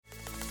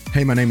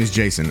Hey, my name is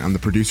Jason. I'm the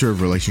producer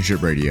of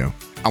Relationship Radio.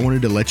 I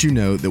wanted to let you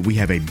know that we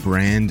have a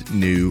brand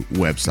new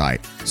website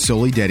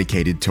solely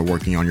dedicated to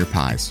working on your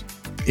pies.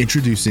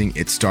 Introducing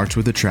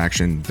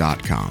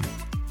itstartswithattraction.com.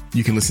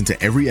 You can listen to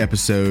every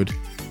episode,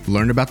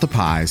 learn about the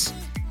pies,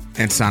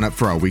 and sign up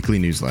for our weekly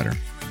newsletter.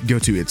 Go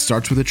to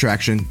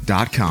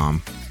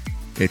itstartswithattraction.com.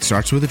 It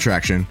starts with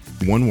attraction,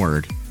 one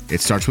word,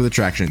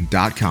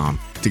 itstartswithattraction.com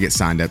to get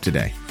signed up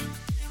today.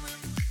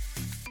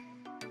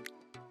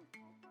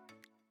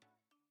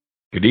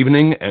 Good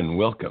evening and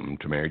welcome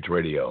to Marriage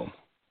Radio.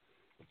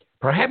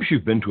 Perhaps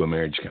you've been to a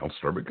marriage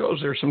counselor because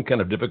there's some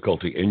kind of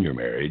difficulty in your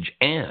marriage,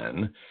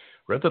 and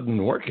rather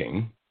than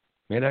working,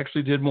 it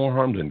actually did more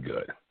harm than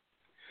good.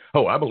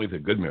 Oh, I believe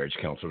that good marriage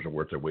counselors are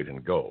worth their weight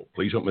in gold.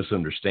 Please don't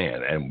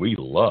misunderstand, and we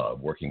love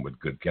working with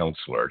good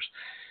counselors.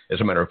 As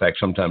a matter of fact,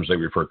 sometimes they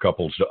refer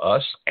couples to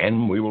us,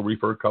 and we will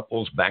refer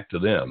couples back to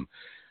them.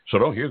 So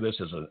don't hear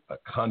this as a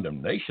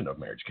condemnation of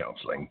marriage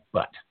counseling,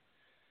 but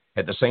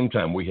at the same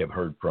time, we have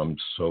heard from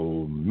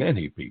so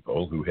many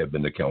people who have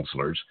been to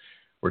counselors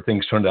where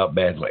things turned out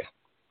badly.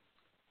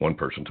 One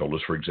person told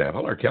us, for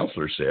example, our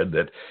counselor said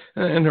that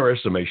in her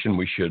estimation,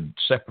 we should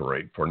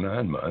separate for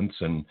 9 months.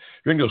 And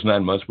during those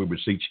 9 months, we would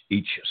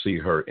each see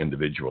her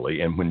individually.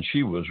 And when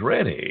she was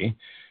ready,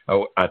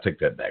 I take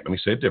that back. Let me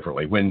say it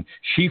differently. When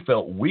she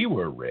felt we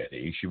were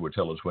ready, she would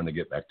tell us when to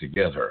get back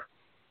together.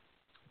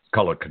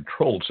 Call it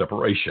controlled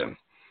separation.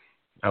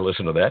 I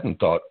listened to that and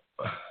thought,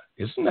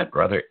 isn't that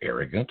rather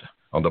arrogant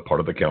on the part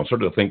of the counselor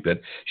to think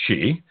that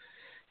she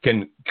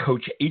can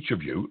coach each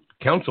of you,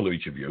 counsel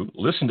each of you,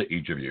 listen to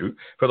each of you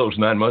for those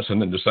 9 months and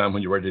then decide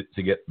when you're ready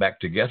to get back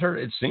together?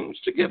 It seems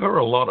to give her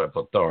a lot of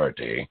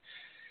authority.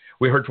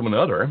 We heard from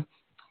another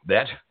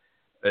that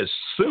as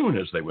soon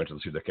as they went to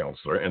see the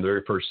counselor in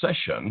their first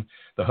session,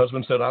 the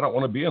husband said, I don't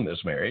want to be in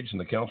this marriage. And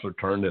the counselor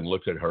turned and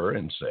looked at her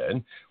and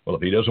said, well,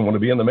 if he doesn't want to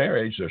be in the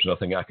marriage, there's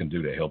nothing I can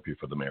do to help you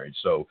for the marriage.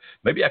 So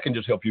maybe I can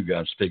just help you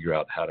guys figure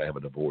out how to have a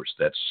divorce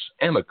that's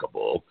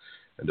amicable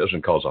and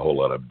doesn't cause a whole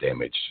lot of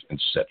damage, et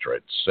cetera,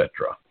 et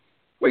cetera.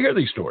 We hear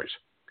these stories.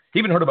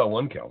 Even heard about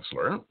one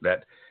counselor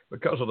that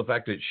because of the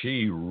fact that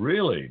she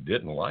really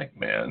didn't like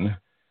men,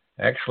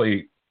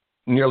 actually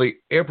nearly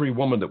every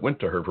woman that went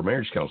to her for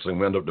marriage counseling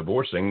wound up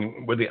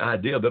divorcing with the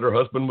idea that her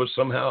husband was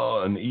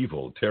somehow an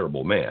evil,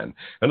 terrible man.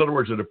 In other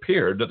words, it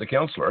appeared that the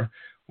counselor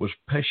was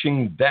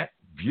pushing that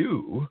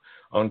view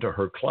onto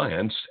her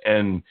clients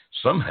and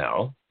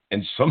somehow,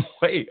 in some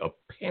way,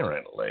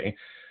 apparently,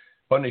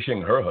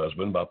 punishing her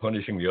husband by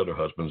punishing the other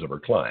husbands of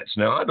her clients.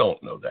 Now, I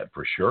don't know that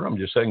for sure. I'm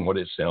just saying what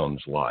it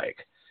sounds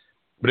like.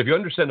 But if you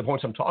understand the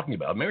points I'm talking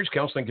about, marriage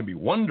counseling can be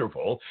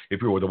wonderful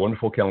if you're with a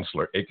wonderful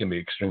counselor. It can be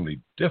extremely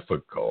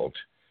difficult.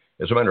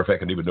 As a matter of fact,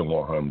 it can even do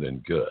more harm than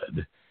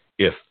good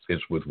if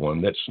it's with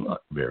one that's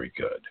not very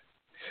good.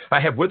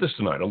 I have with us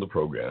tonight on the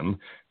program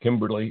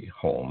Kimberly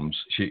Holmes.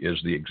 She is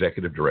the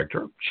Executive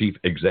Director, Chief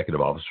Executive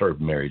Officer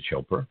of Marriage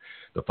Helper,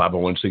 the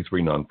 501c3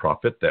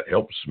 nonprofit that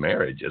helps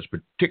marriages,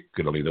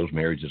 particularly those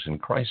marriages in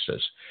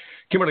crisis.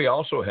 Kimberly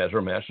also has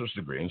her master's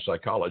degree in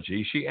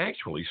psychology. She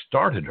actually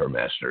started her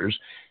master's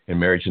in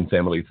marriage and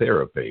family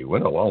therapy,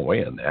 went a long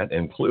way in that,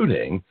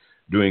 including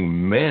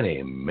doing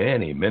many,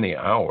 many, many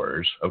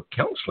hours of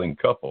counseling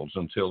couples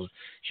until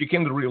she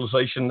came to the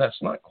realization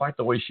that's not quite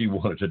the way she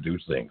wanted to do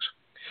things.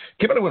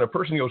 Kimberly, when a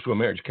person goes to a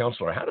marriage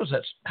counselor, how does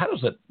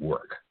that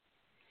work?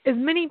 As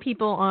many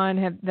people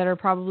that are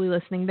probably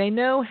listening, they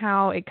know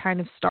how it kind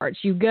of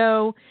starts. You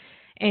go,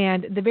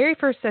 and the very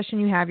first session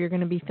you have, you're going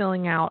to be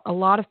filling out a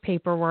lot of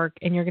paperwork,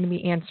 and you're going to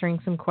be answering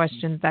some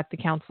questions that the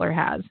counselor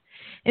has.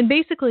 And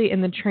basically,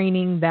 in the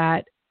training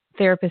that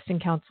therapists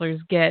and counselors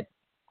get,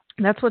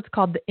 that's what's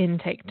called the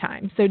intake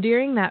time. So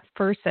during that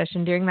first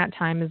session, during that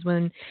time is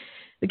when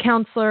the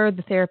counselor,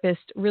 the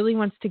therapist, really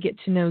wants to get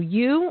to know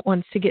you,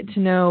 wants to get to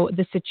know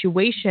the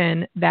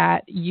situation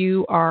that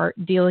you are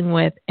dealing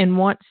with, and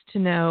wants to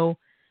know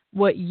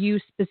what you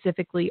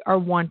specifically are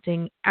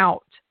wanting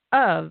out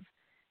of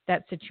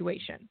that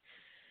situation.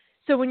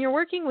 So when you're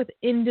working with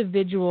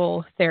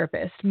individual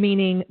therapists,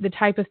 meaning the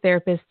type of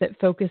therapists that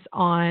focus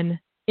on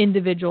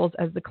individuals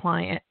as the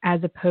client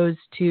as opposed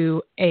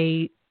to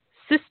a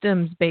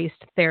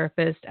systems-based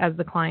therapist as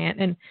the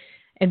client,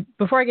 and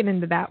before I get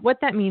into that, what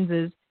that means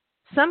is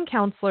some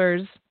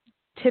counselors,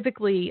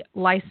 typically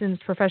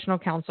licensed professional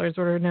counselors,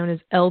 what are known as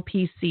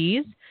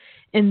LPCs,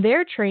 in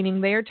their training,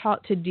 they are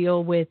taught to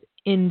deal with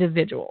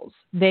individuals.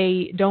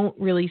 They don't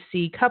really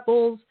see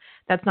couples.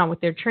 That's not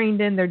what they're trained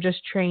in. They're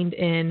just trained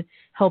in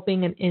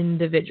helping an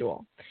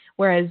individual.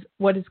 Whereas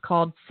what is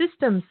called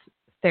systems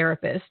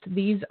therapists,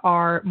 these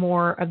are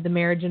more of the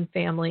marriage and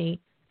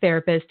family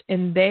therapists,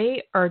 and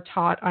they are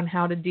taught on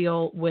how to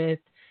deal with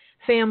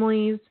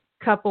families,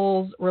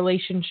 couples,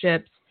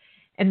 relationships,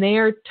 and they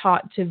are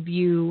taught to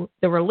view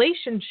the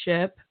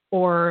relationship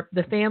or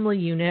the family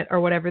unit or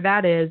whatever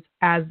that is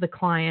as the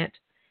client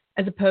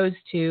as opposed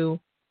to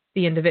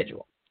the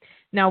individual.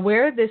 Now,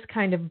 where this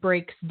kind of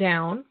breaks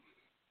down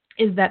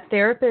is that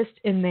therapists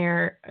in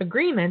their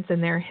agreements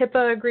and their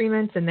HIPAA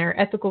agreements and their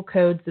ethical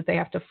codes that they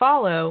have to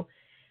follow,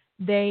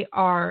 they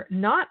are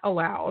not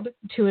allowed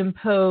to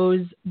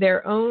impose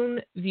their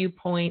own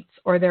viewpoints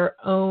or their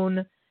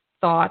own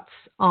thoughts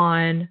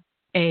on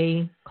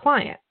a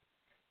client.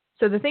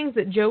 So the things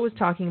that Joe was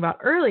talking about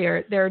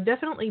earlier, there are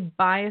definitely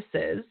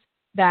biases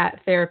that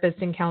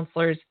therapists and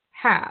counselors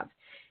have.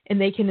 And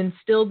they can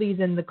instill these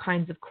in the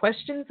kinds of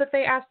questions that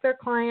they ask their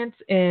clients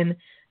and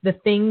the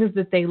things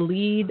that they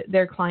lead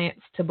their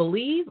clients to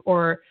believe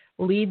or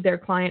lead their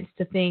clients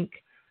to think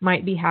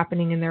might be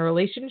happening in their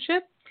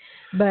relationship.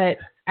 But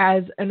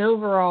as an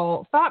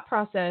overall thought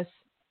process,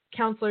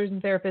 counselors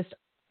and therapists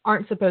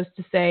aren't supposed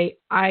to say,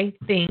 I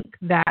think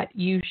that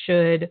you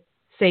should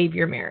save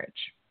your marriage.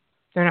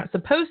 They're not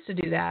supposed to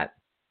do that,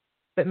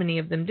 but many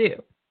of them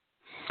do.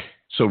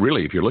 So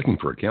really, if you're looking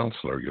for a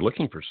counselor, you're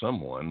looking for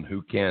someone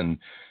who can,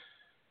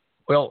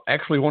 well,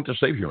 actually want to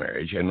save your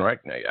marriage. And right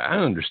now, I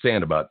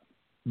understand about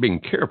being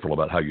careful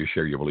about how you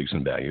share your beliefs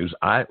and values.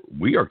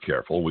 We are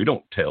careful. We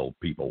don't tell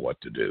people what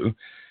to do.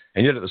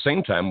 And yet at the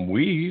same time,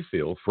 we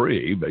feel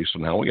free, based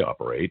on how we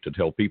operate, to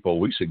tell people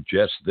we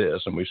suggest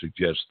this and we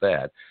suggest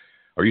that.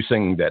 Are you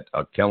saying that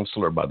a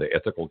counselor by the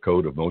ethical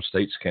code of most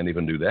states can't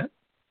even do that?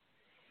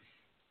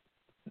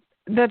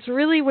 That's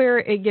really where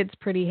it gets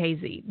pretty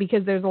hazy,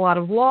 because there's a lot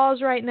of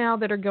laws right now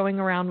that are going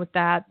around with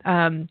that.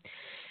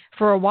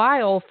 For a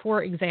while,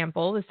 for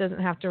example, this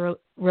doesn't have to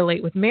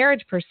relate with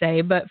marriage per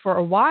se, but for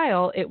a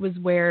while it was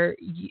where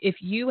if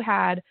you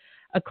had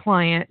a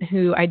client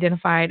who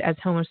identified as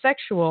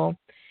homosexual,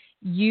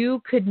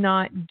 you could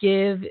not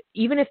give,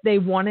 even if they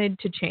wanted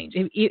to change,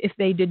 if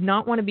they did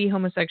not want to be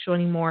homosexual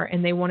anymore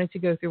and they wanted to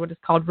go through what is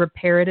called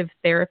reparative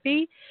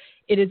therapy,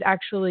 it is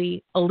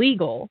actually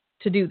illegal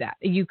to do that.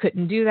 You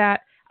couldn't do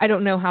that. I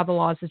don't know how the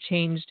laws have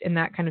changed in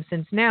that kind of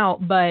sense now,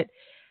 but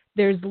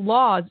there's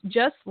laws,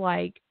 just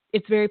like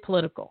it's very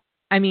political.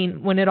 I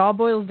mean, when it all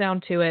boils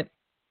down to it,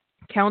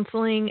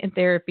 counseling and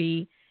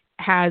therapy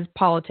has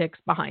politics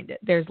behind it.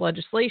 There's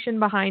legislation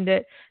behind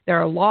it.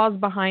 There are laws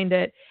behind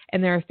it.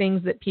 And there are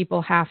things that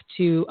people have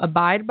to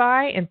abide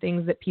by and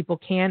things that people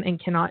can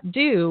and cannot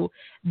do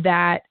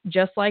that,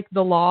 just like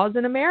the laws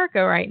in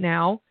America right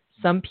now,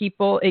 some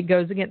people, it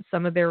goes against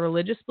some of their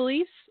religious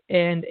beliefs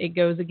and it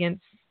goes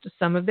against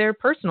some of their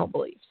personal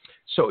beliefs.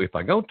 So if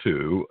I go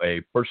to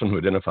a person who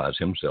identifies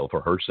himself or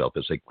herself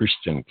as a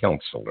Christian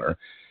counselor,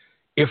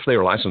 if they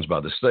are licensed by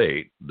the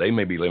state, they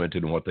may be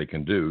limited in what they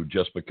can do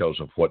just because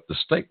of what the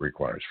state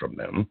requires from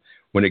them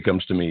when it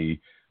comes to me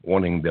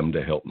wanting them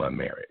to help my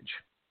marriage.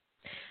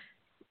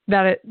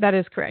 That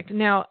is correct.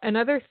 Now,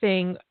 another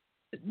thing,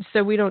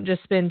 so we don't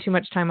just spend too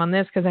much time on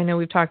this because I know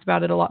we've talked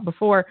about it a lot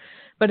before,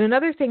 but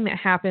another thing that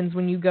happens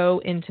when you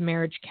go into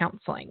marriage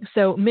counseling.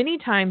 So many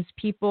times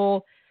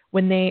people,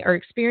 when they are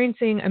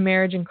experiencing a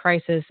marriage in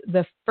crisis,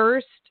 the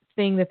first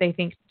thing that they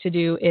think to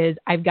do is,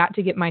 I've got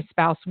to get my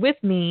spouse with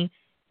me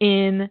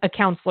in a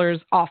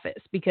counselor's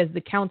office because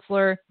the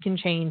counselor can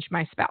change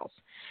my spouse.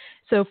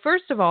 So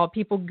first of all,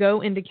 people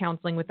go into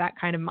counseling with that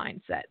kind of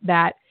mindset,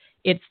 that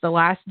it's the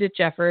last ditch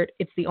effort,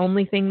 it's the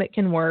only thing that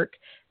can work,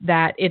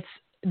 that it's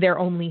their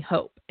only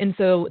hope. And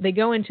so they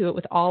go into it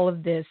with all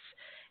of this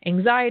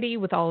anxiety,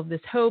 with all of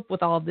this hope,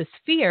 with all of this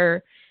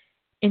fear.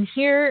 And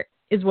here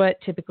is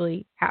what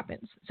typically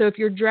happens. So if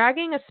you're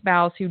dragging a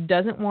spouse who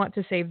doesn't want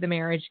to save the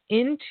marriage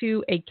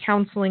into a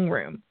counseling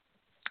room,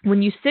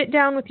 when you sit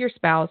down with your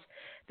spouse,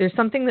 there's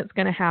something that's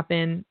going to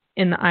happen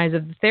in the eyes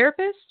of the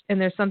therapist,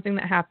 and there's something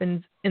that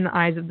happens in the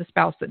eyes of the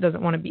spouse that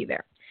doesn't want to be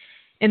there.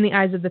 In the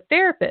eyes of the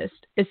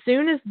therapist, as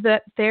soon as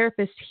the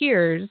therapist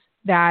hears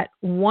that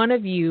one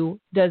of you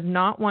does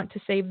not want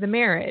to save the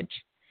marriage,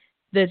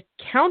 the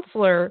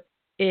counselor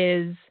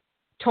is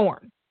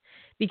torn,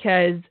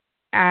 because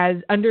as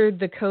under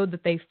the code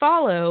that they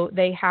follow,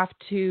 they have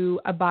to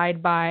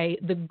abide by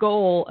the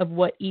goal of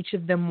what each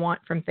of them want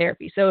from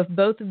therapy. So if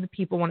both of the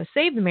people want to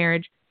save the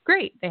marriage,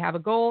 great, they have a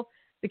goal,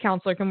 the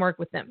counselor can work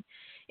with them.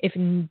 If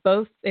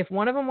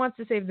one of them wants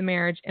to save the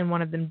marriage and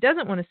one of them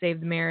doesn't want to save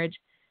the marriage,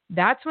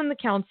 that's when the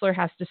counselor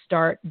has to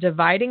start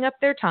dividing up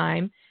their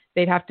time.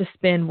 They'd have to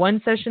spend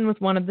one session with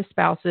one of the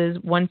spouses,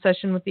 one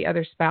session with the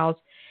other spouse,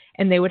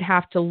 and they would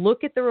have to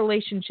look at the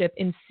relationship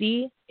and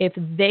see if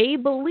they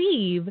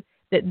believe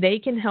that they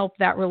can help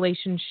that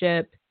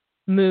relationship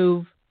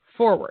move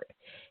forward.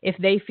 If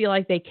they feel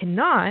like they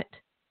cannot,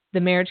 the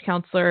marriage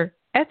counselor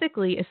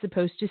ethically is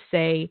supposed to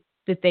say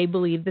that they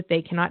believe that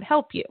they cannot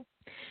help you.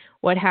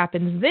 What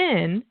happens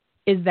then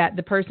is that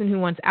the person who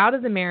wants out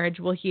of the marriage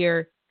will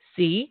hear,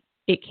 see,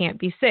 it can't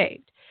be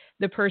saved.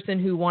 The person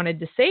who wanted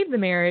to save the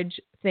marriage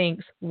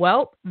thinks,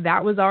 well,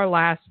 that was our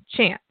last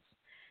chance.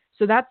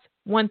 So that's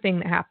one thing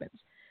that happens.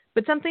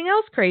 But something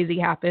else crazy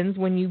happens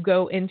when you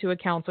go into a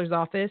counselor's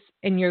office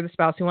and you're the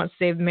spouse who wants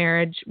to save the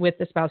marriage with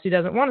the spouse who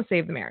doesn't want to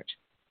save the marriage.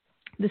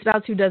 The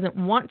spouse who doesn't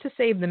want to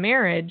save the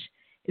marriage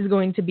is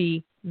going to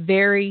be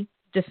very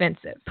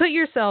defensive. Put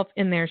yourself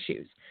in their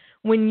shoes.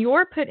 When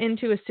you're put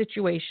into a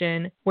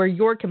situation where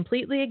you're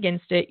completely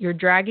against it, you're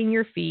dragging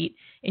your feet,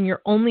 and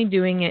you're only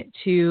doing it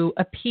to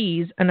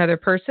appease another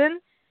person,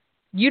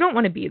 you don't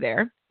want to be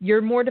there.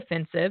 You're more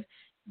defensive.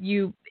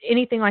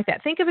 anything like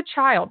that. Think of a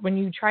child when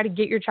you try to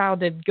get your child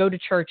to go to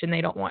church and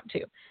they don't want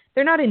to.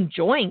 They're not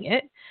enjoying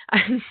it.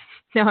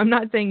 Now, I'm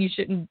not saying you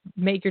shouldn't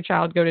make your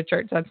child go to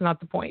church. That's not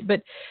the point.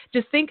 But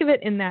just think of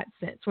it in that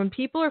sense. When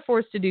people are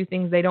forced to do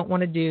things they don't want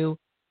to do,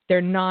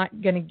 they're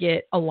not going to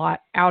get a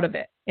lot out of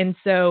it. And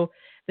so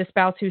the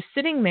spouse who's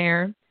sitting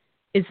there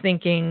is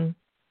thinking,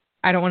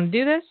 I don't want to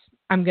do this.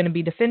 I'm going to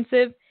be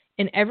defensive.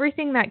 And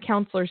everything that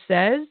counselor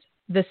says,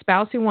 the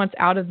spouse who wants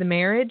out of the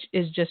marriage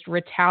is just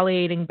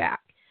retaliating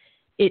back.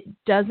 It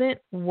doesn't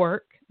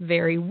work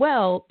very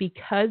well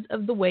because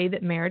of the way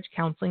that marriage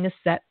counseling is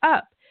set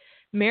up.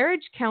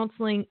 Marriage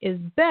counseling is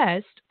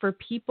best for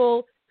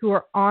people who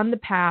are on the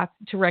path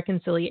to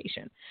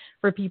reconciliation,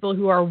 for people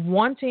who are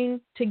wanting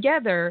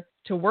together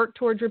to work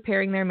towards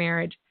repairing their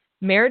marriage.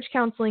 Marriage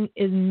counseling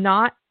is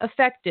not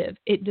effective.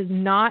 It does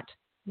not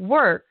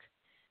work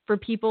for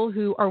people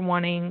who are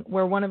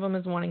where one of them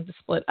is wanting to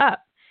split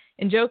up.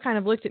 And Joe kind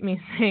of looked at me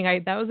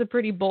saying, that was a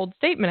pretty bold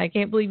statement. I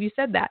can't believe you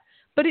said that.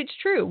 But it's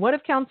true. What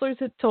if counselors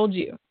had told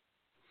you?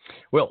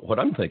 Well, what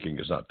I'm thinking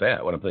is not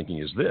that. What I'm thinking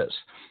is this.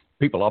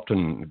 People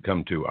often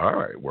come to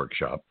our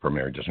workshop for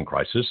marriages in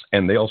crisis,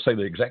 and they'll say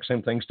the exact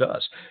same things to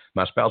us.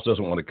 My spouse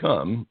doesn't want to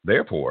come,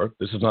 therefore,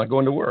 this is not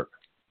going to work.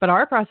 But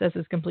our process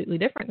is completely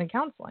different than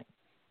counseling.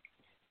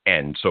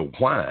 And so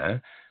why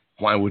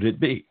would it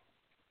be?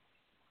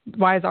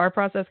 Why is our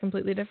process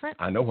completely different?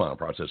 I know why our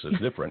process is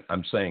different.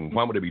 I'm saying,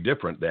 why would it be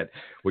different? That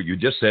what you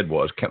just said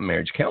was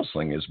marriage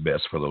counseling is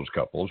best for those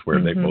couples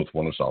where they both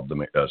want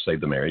to save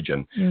the marriage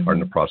and are in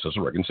the process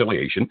of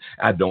reconciliation.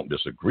 I don't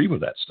disagree with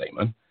that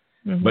statement.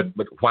 But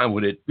why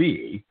would it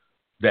be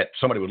that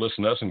somebody would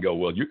listen to us and go,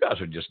 well, you guys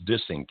are just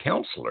dissing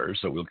counselors,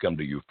 so we'll come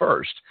to you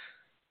first?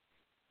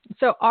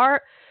 So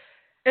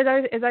as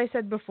I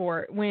said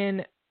before,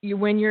 when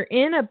you're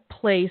in a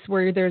place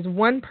where there's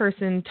one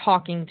person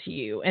talking to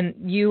you and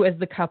you as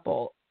the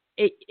couple,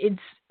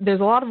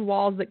 there's a lot of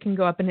walls that can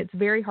go up, and it's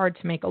very hard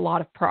to make a lot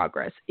of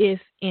progress, if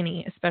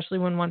any, especially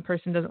when one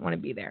person doesn't want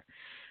to be there.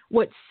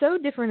 What's so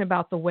different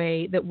about the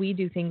way that we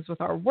do things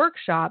with our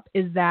workshop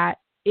is that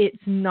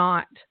it's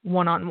not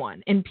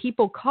one-on-one. And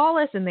people call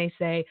us and they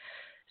say,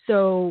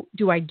 so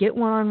do I get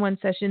one-on-one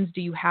sessions?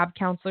 Do you have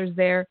counselors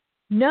there?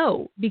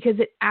 No, because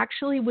it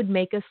actually would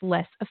make us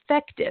less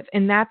effective.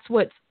 And that's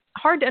what's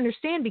hard to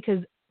understand, because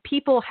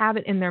people have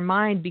it in their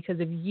mind because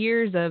of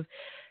years of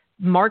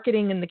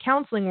marketing in the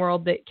counseling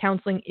world that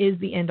counseling is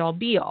the end-all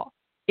be-all.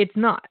 It's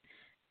not.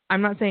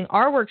 I'm not saying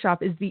our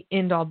workshop is the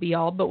end-all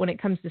be-all, but when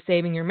it comes to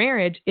saving your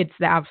marriage, it's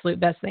the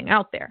absolute best thing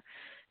out there.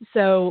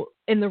 So,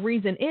 and the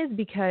reason is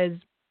because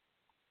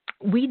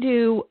we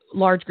do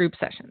large group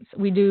sessions.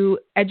 We do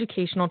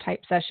educational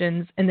type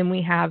sessions, and then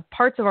we have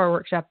parts of our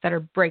workshop that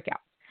are breakouts.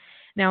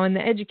 Now, in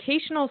the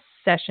educational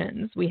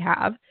sessions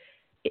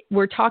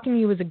we're talking to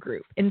you as a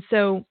group. And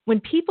so when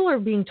people are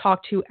being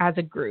talked to as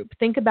a group,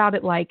 think about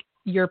it like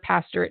your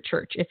pastor at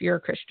church if you're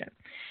a Christian.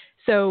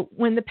 So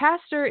when the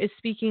pastor is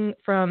speaking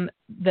from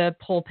the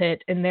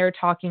pulpit and they're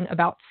talking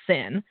about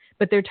sin,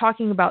 but they're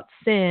talking about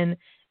sin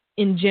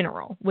in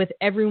general with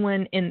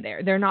everyone in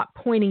there. They're not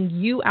pointing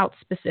you out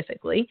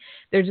specifically.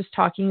 They're just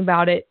talking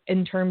about it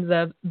in terms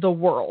of the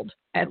world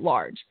at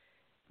large.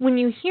 When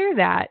you hear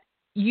that,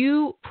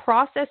 you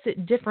process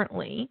it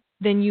differently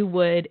than you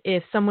would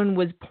if someone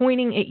was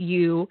pointing at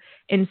you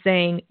and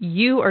saying,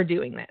 you are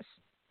doing this.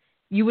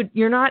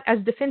 You're not as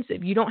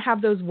defensive. You don't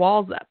have those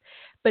walls up,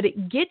 but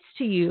it gets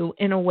to you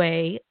in a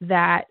way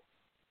that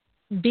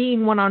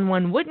being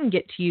one-on-one wouldn't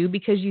get to you,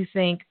 because you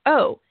think,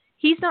 oh,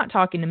 he's not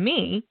talking to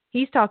me.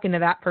 He's talking to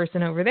that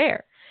person over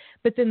there.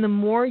 But then the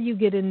more you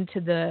get into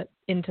the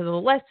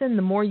lesson,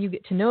 the more you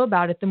get to know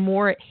about it, the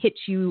more it hits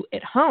you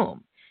at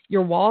home.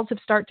 Your walls have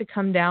started to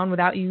come down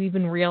without you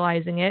even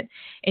realizing it.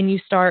 And you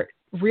start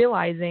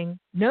realizing,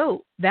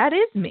 no, that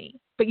is me.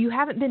 But you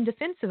haven't been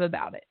defensive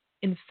about it.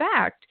 In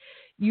fact,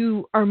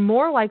 you are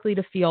more likely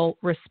to feel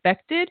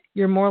respected.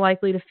 You're more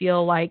likely to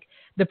feel like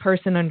the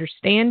person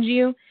understands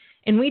you.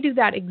 And we do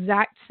that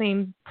exact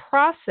same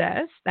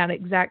process, that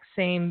exact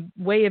same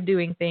way of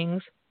doing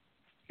things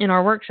in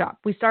our workshop.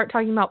 We start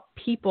talking about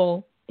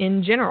people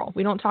in general.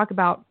 We don't talk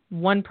about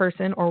one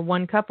person or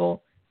one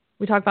couple.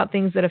 We talk about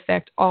things that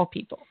affect all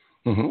people.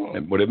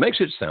 And what it makes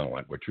it sound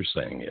like, what you're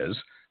saying is,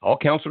 all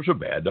counselors are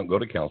bad. Don't go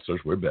to counselors.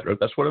 We're better.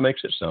 That's what it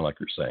makes it sound like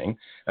you're saying.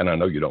 And I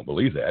know you don't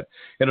believe that.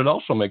 And it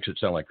also makes it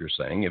sound like you're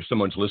saying, if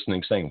someone's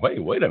listening saying,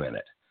 wait a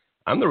minute,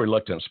 I'm the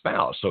reluctant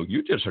spouse. So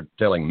you just are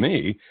telling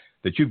me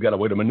that you've got a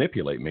way to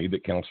manipulate me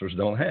that counselors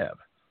don't have.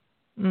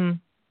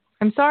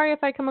 I'm sorry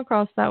if I come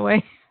across that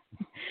way.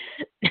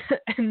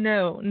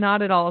 No,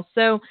 not at all.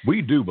 So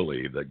we do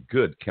believe that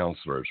good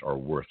counselors are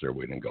worth their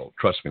weight in gold.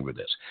 Trust me with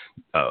this.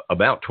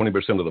 About 20%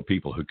 of the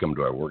people who come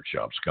to our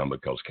workshops come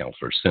because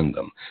counselors send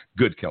them,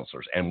 good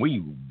counselors. And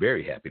we're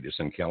very happy to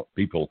send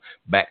people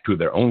back to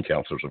their own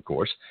counselors, of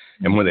course.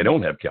 And when they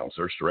don't have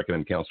counselors, to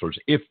recommend counselors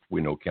if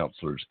we know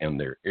counselors in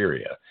their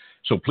area.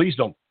 So please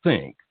don't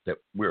think that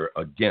we're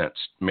against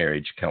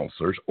marriage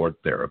counselors or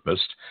therapists.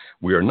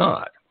 We are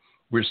not.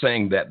 We're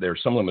saying that there are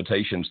some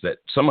limitations that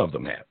some of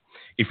them have.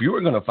 If you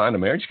are going to find a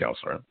marriage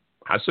counselor,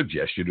 I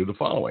suggest you do the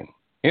following.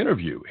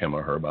 Interview him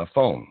or her by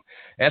phone.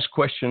 Ask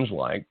questions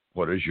like,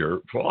 what is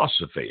your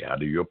philosophy? How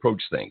do you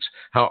approach things?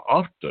 How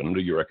often do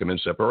you recommend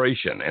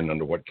separation, and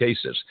under what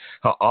cases?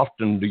 How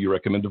often do you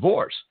recommend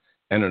divorce,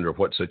 and under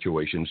what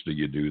situations do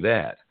you do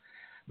that?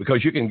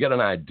 Because you can get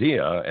an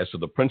idea as to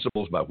the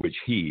principles by which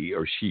he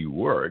or she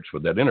works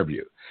with that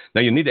interview. Now,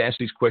 you need to ask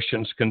these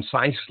questions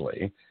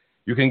concisely.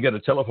 You can get a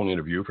telephone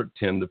interview for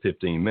 10 to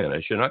 15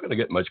 minutes. You're not going to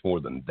get much more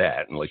than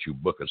that unless you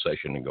book a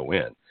session and go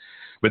in.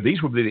 But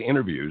these will be the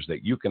interviews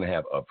that you can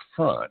have up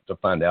front to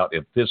find out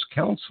if this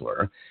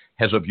counselor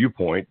has a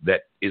viewpoint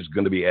that is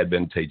going to be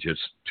advantageous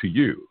to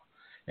you.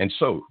 And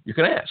so you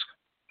can ask,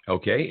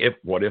 okay,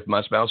 what if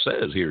my spouse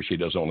says he or she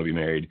doesn't want to be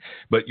married,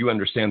 but you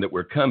understand that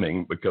we're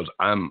coming because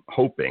I'm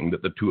hoping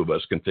that the two of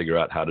us can figure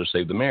out how to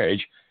save the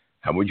marriage.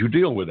 How would you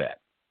deal with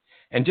that?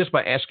 And just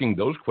by asking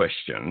those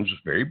questions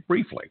very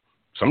briefly,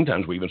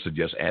 sometimes we even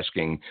suggest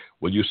asking,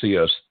 will you see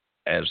us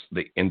as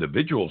the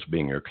individuals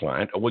being your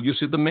client, or will you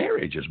see the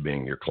marriage as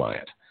being your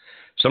client?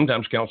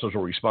 Sometimes counselors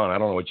will respond, I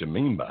don't know what you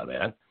mean by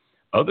that.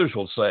 Others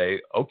will say,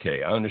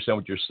 okay, I understand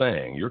what you're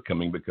saying. You're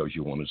coming because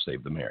you want to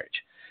save the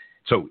marriage.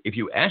 So if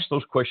you ask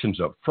those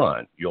questions up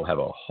front, you'll have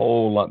a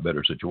whole lot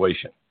better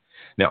situation.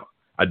 Now,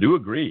 I do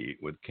agree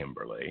with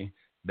Kimberly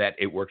that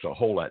it works a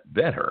whole lot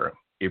better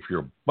if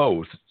you're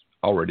both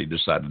already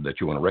decided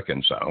that you want to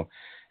reconcile.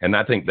 And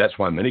I think that's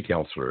why many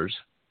counselors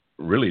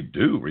really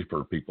do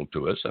refer people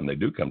to us, and they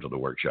do come to the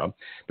workshop,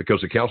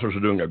 because the counselors are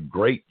doing a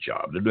great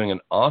job. They're doing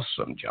an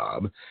awesome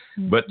job.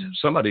 Mm-hmm. But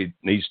somebody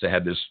needs to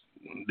have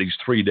these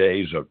 3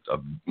 days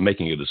of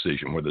making a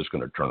decision whether it's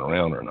going to turn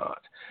around or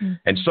not. Mm-hmm.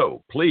 And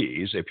so,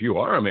 please, if you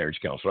are a marriage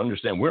counselor,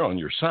 understand we're on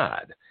your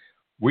side.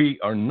 We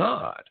are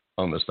not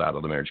on the side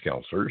of the marriage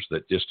counselors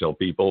that just tell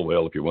people,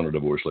 well, if you want a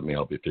divorce, let me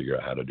help you figure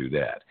out how to do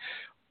that.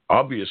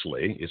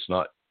 Obviously, it's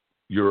not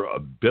your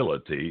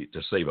ability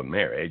to save a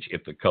marriage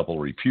if the couple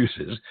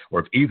refuses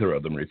or if either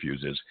of them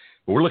refuses.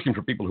 But we're looking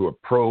for people who are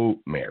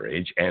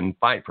pro-marriage and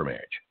fight for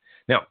marriage.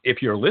 Now,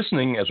 if you're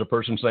listening as a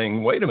person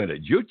saying, wait a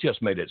minute, you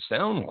just made it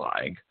sound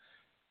like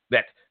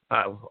that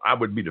I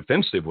would be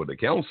defensive with a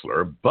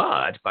counselor,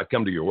 but if I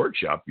come to your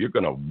workshop, you're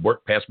going to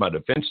work past my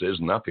defenses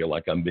and I feel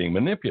like I'm being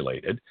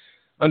manipulated.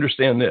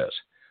 Understand this.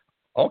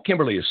 All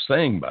Kimberly is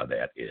saying by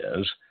that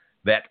is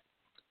that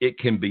it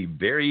can be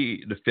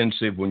very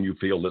defensive when you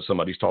feel that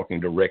somebody's talking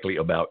directly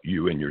about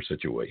you and your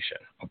situation,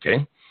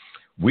 okay?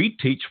 We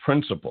teach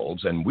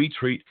principles and we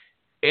treat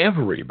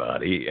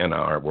everybody in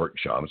our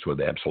workshops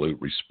with absolute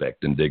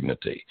respect and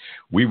dignity.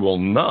 We will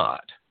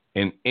not,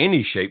 in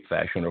any shape,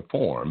 fashion, or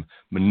form,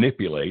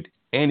 manipulate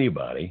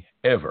anybody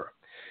ever.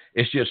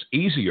 It's just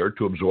easier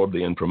to absorb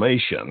the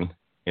information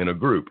in a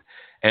group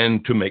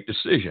and to make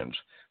decisions.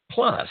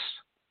 Plus,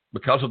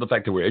 because of the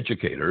fact that we're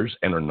educators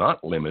and are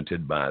not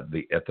limited by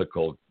the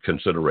ethical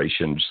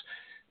considerations,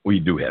 we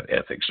do have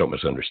ethics, don't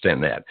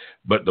misunderstand that,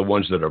 but the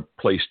ones that are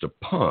placed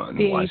upon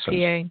the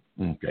license,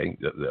 okay,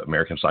 the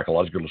American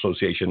Psychological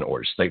Association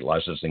or State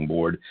Licensing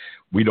Board,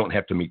 we don't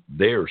have to meet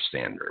their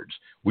standards.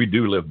 We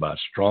do live by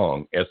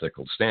strong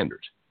ethical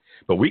standards,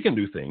 but we can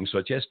do things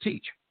such as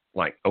teach.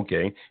 Like,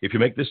 okay, if you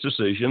make this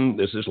decision,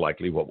 this is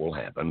likely what will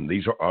happen.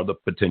 These are the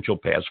potential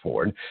paths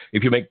forward.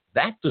 If you make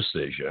that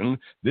decision,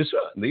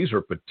 these are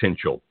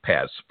potential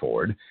paths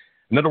forward.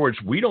 In other words,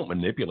 we don't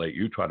manipulate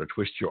you, try to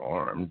twist your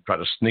arm, try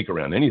to sneak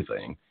around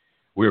anything.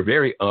 We're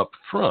very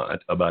upfront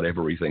about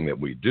everything that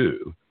we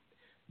do,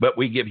 but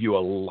we give you a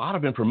lot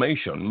of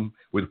information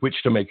with which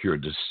to make your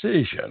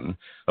decision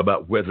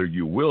about whether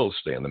you will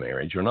stay in the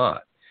marriage or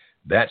not.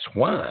 That's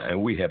why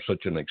we have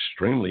such an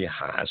extremely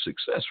high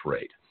success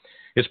rate.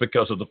 It's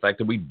because of the fact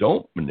that we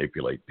don't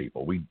manipulate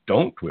people. We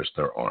don't twist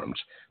their arms,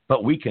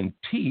 but we can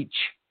teach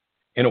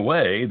in a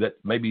way that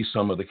maybe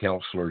some of the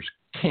counselors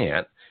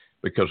can't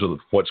because of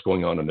what's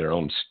going on in their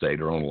own state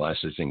or own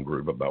licensing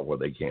group about what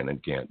they can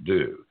and can't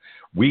do.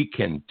 We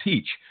can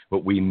teach,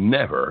 but we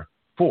never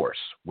force.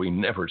 We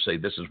never say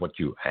this is what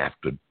you have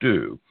to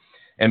do.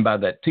 And by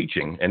that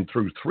teaching and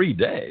through 3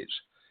 days,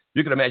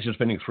 you can imagine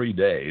spending 3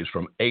 days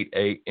from 8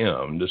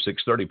 a.m. to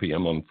 6:30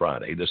 p.m. on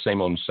Friday, the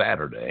same on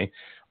Saturday,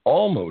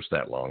 almost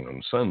that long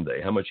on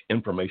Sunday, how much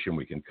information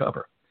we can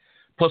cover.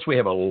 Plus, we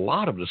have a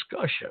lot of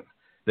discussion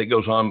that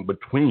goes on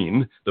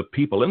between the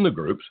people in the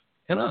groups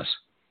and us,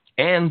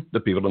 and the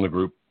people in the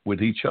group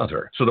with each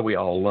other, so that we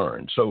all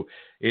learn. So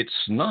it's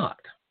not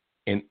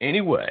in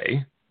any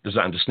way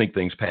designed to sneak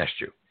things past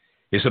you.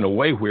 It's in a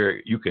way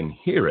where you can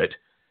hear it,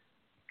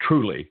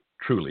 truly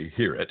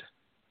hear it,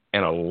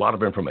 and a lot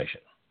of information.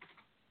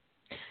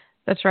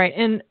 That's right.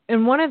 And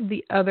one of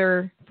the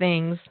other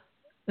things,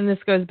 and this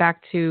goes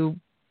back to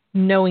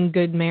knowing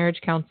good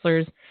marriage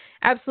counselors.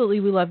 Absolutely,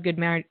 we love good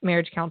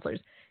marriage counselors.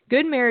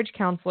 Good marriage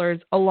counselors,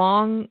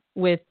 along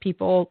with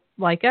people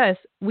like us,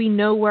 we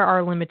know where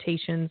our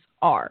limitations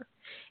are.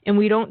 And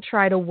we don't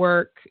try to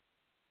work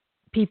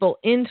people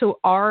into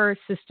our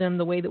system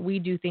the way that we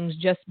do things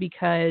just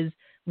because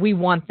we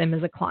want them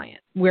as a client.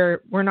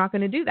 We're not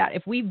going to do that.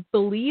 If we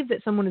believe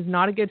that someone is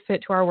not a good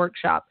fit to our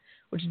workshop,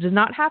 which does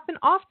not happen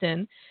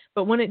often,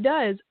 but when it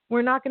does,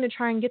 we're not going to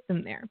try and get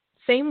them there.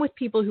 Same with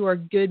people who are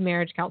good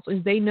marriage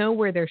counselors. They know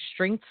where their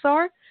strengths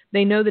are.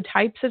 They know the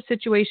types of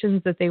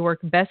situations that they work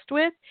best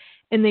with,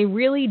 and they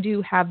really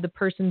do have the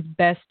person's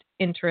best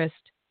interest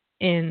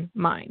in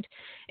mind.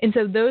 And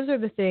so those are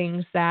the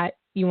things that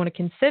you want to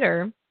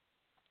consider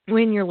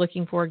when you're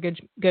looking for a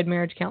good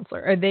marriage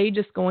counselor. Are they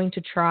just going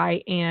to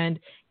try and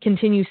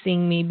continue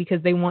seeing me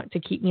because they want to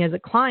keep me as a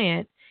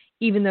client,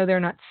 even though they're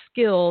not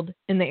skilled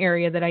in the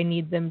area that I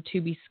need them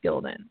to be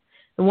skilled in?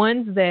 The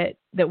ones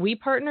that we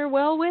partner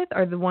well with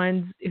are the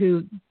ones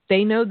who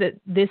they know that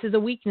this is a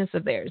weakness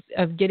of theirs,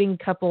 of getting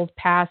couples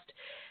past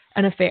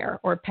an affair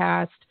or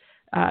past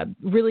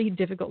really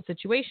difficult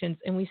situations,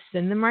 and we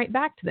send them right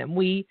back to them.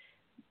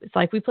 It's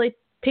like we play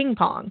ping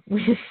pong.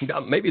 Now,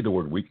 maybe the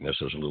word weakness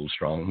is a little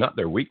strong. Not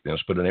their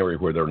weakness, but an area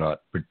where they're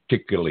not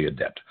particularly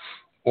adept,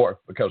 or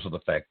because of the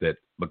fact that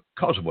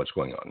because of what's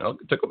going on. Now,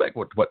 to go back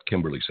to what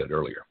Kimberly said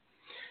earlier.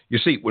 You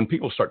see, when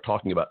people start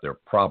talking about their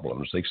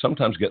problems, they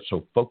sometimes get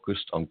so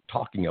focused on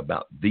talking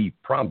about the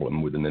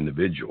problem with an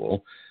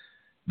individual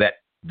that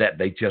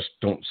they just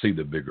don't see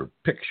the bigger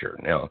picture.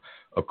 Now,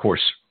 of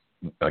course,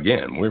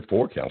 again, we're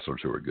for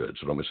counselors who are good,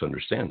 so don't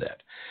misunderstand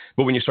that.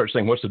 But when you start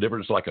saying, what's the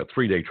difference, like a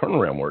 3-day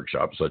turnaround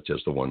workshop, such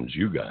as the ones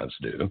you guys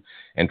do,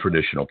 and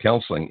traditional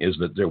counseling, is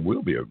that there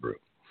will be a group.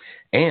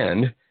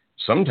 And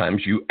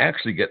sometimes you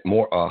actually get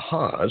more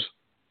ahas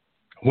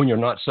when you're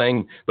not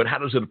saying, but how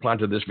does it apply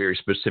to this very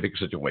specific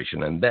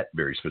situation and that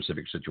very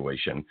specific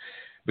situation?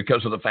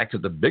 Because of the fact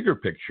that the bigger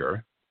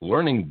picture,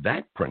 learning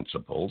that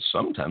principle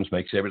sometimes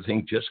makes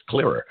everything just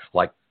clearer.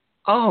 Like,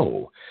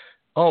 oh,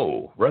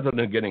 rather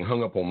than getting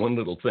hung up on one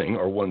little thing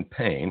or one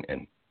pain,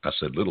 and I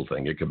said little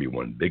thing, it could be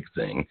one big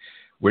thing,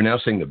 we're now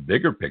seeing the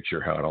bigger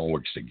picture, how it all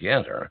works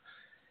together.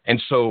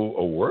 And so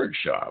a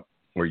workshop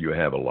where you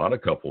have a lot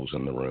of couples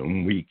in the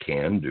room, we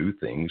can do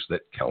things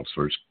that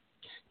counselors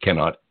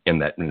cannot in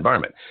that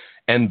environment.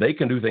 And they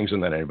can do things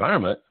in that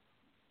environment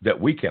that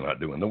we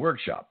cannot do in the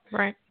workshop.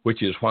 Right.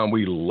 Which is why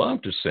we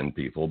love to send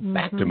people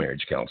back to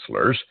marriage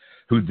counselors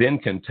who then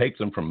can take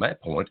them from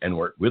that point and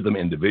work with them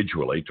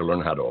individually to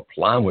learn how to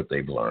apply what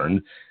they've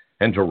learned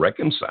and to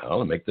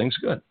reconcile and make things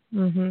good.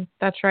 Mm-hmm.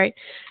 That's right.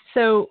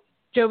 So,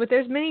 Joe, but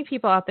there's many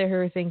people out there who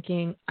are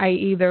thinking, I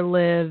either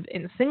live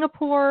in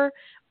Singapore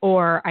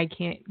or I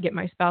can't get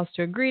my spouse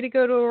to agree to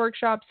go to a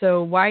workshop.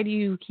 So why do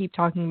you keep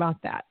talking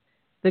about that?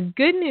 The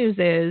good news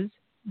is,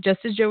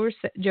 just as Joe was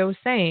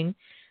saying,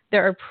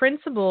 there are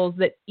principles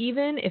that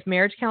even if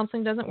marriage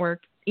counseling doesn't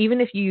work, even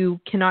if you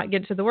cannot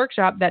get to the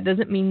workshop, that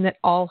doesn't mean that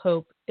all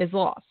hope is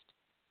lost.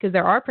 Because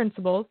there are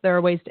principles, there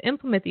are ways to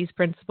implement these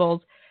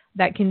principles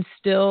that can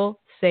still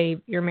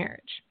save your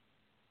marriage.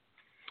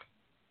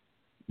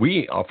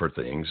 We offer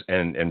things,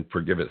 and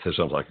forgive it if this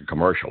sounds like a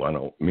commercial. I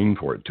don't mean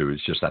for it to.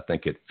 It's just I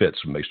think it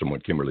fits based on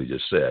what Kimberly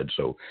just said.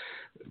 So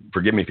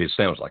forgive me if it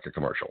sounds like a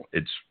commercial.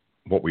 It's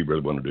what we really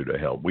want to do to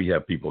help. We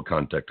have people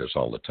contact us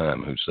all the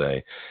time who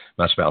say,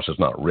 my spouse is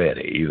not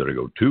ready either to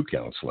go to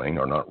counseling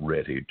or not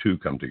ready to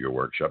come to your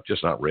workshop,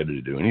 just not ready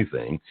to do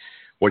anything.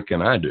 What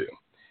can I do?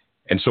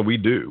 And so we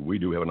do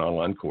have an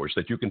online course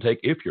that you can take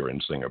if you're in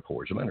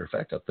Singapore. As a matter of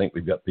fact, I think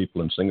we've got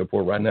people in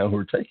Singapore right now who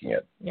are taking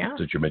it. Yeah.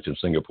 Since you mentioned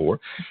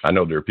Singapore. I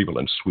know there are people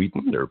in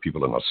Sweden. There are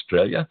people in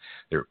Australia.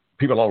 There are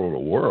people all over the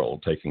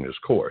world taking this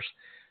course.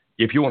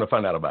 If you want to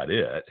find out about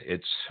it,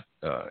 it's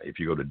if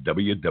you go to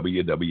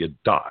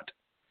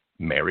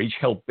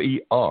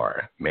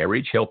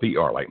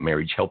www.marriagehelper, like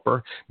marriage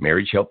helper,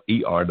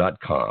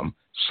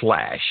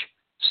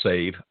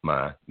 marriagehelper.com/save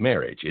my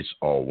marriage. It's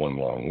all one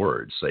long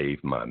word,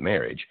 save my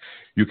marriage.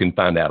 You can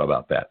find out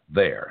about that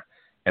there.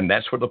 And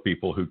that's for the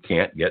people who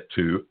can't get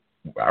to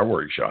our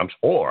workshops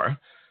or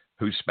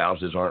whose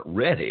spouses aren't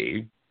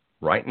ready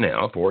right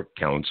now for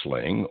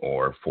counseling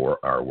or for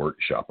our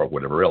workshop or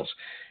whatever else.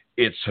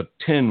 It's a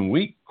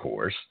 10-week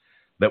course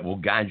that will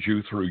guide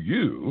you through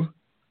you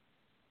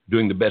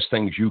doing the best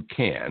things you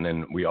can.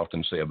 And we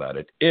often say about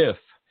it, if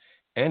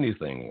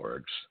anything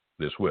works,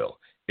 this will.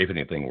 If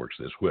anything works,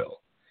 this will.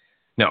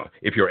 Now,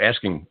 if you're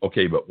asking,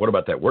 okay, but what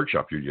about that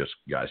workshop you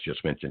guys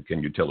just mentioned?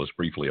 Can you tell us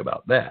briefly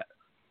about that?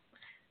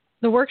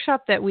 The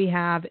workshop that we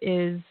have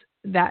is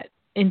that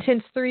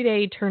intense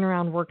 3-day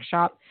turnaround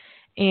workshop.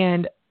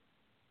 And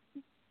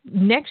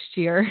next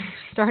year,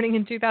 starting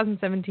in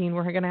 2017,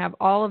 we're going to have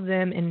all of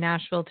them in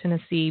Nashville,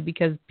 Tennessee,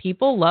 because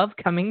people love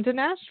coming to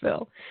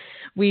Nashville.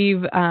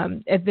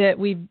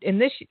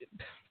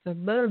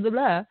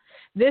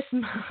 This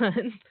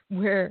month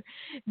we're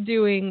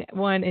doing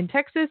one in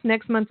Texas.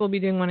 Next month we'll be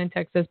doing one in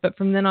Texas, but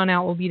from then on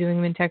out we'll be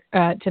doing them in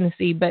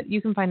Tennessee. But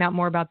you can find out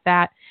more about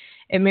that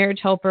at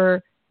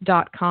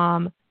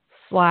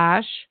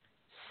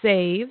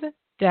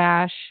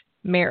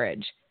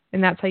marriagehelper.com/save-marriage,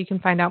 and that's how you can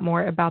find out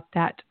more about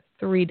that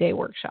 3-day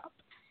workshop.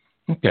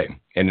 Okay.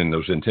 And in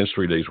those intense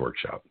 3 days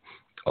workshop,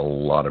 a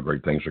lot of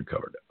great things are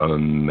covered.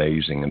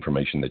 Amazing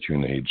information that you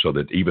need so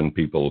that even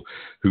people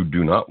who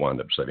do not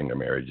wind up saving their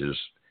marriages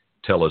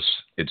tell us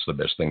it's the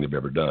best thing they've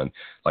ever done.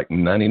 Like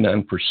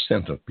 99%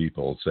 of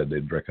people said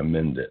they'd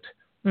recommend it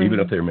even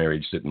if their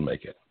marriage didn't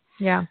make it.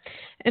 Yeah.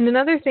 And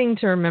another thing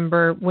to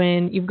remember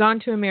when you've gone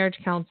to a marriage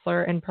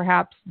counselor and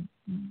perhaps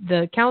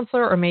the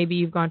counselor, or maybe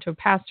you've gone to a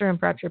pastor and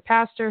perhaps your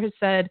pastor has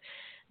said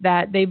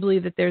that they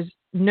believe that there's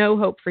no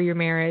hope for your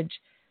marriage,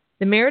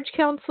 the marriage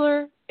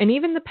counselor and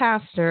even the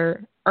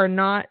pastor are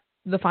not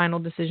the final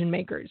decision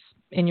makers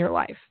in your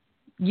life.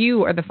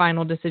 You are the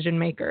final decision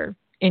maker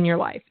in your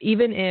life.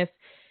 Even if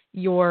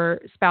your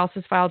spouse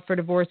has filed for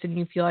divorce and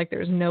you feel like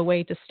there's no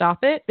way to stop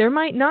it, there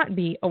might not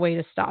be a way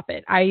to stop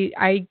it.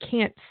 I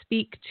can't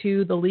speak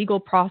to the legal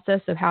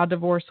process of how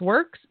divorce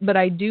works, but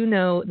I do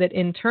know that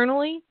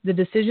internally, the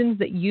decisions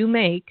that you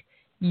make,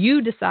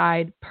 you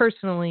decide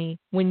personally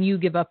when you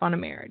give up on a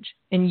marriage.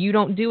 And you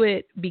don't do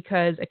it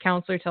because a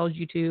counselor tells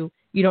you to.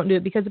 You don't do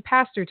it because a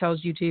pastor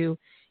tells you to.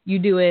 You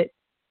do it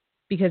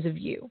because of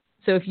you.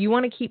 So if you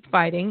want to keep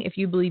fighting, if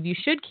you believe you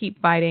should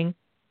keep fighting,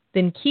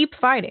 then keep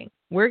fighting.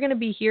 We're going to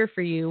be here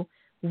for you.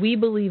 We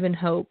believe in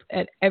hope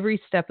at every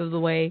step of the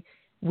way.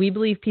 We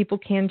believe people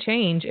can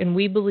change, and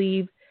we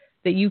believe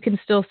that you can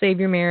still save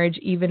your marriage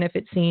even if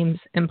it seems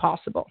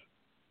impossible.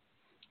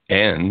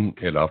 And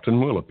it often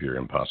will appear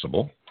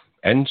impossible,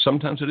 and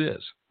sometimes it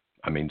is.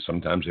 I mean,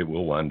 sometimes it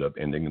will wind up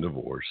ending in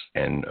divorce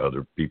and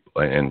other people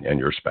and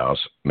your spouse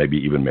maybe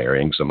even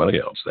marrying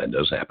somebody else. That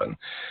does happen.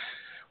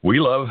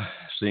 We love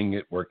seeing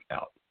it work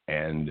out,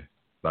 and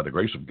by the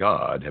grace of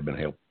God have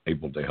been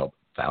able to help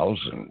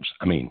thousands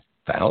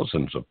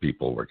of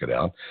people work it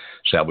out,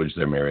 salvage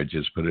their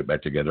marriages, put it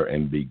back together,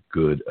 and be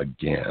good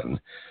again.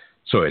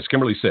 So as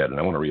Kimberly said, and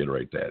I want to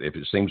reiterate that, if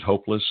it seems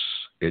hopeless,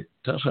 it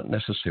doesn't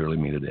necessarily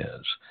mean it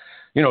is.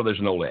 You know, there's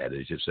an old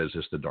adage that says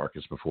it's the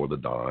darkest before the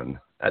dawn.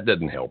 That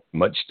doesn't help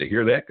much to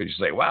hear that because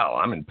you say, wow,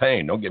 I'm in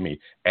pain. Don't give me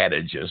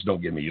adages.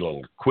 Don't give me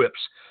little quips.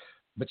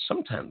 But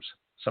sometimes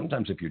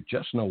if you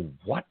just know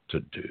what to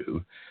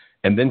do,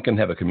 and then can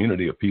have a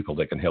community of people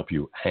that can help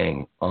you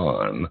hang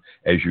on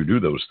as you do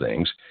those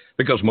things,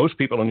 because most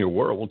people in your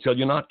world will tell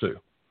you not to.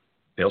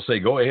 They'll say,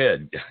 go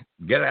ahead,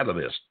 get out of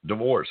this,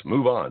 divorce,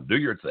 move on, do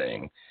your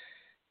thing.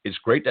 It's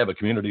great to have a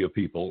community of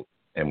people,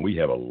 and we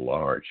have a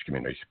large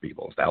community of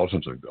people,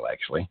 thousands of people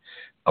actually,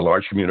 a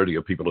large community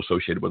of people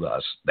associated with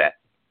us that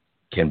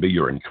can be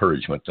your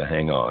encouragement to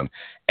hang on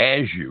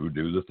as you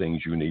do the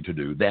things you need to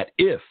do, that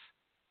if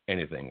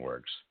anything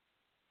works,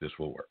 this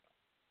will work.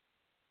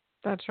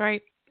 That's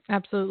right.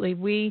 Absolutely.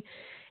 We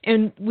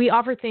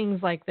offer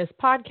things like this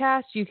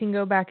podcast. You can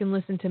go back and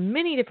listen to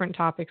many different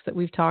topics that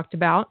we've talked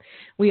about.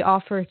 We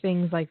offer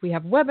things like we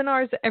have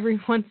webinars every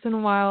once in a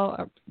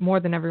while,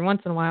 more than every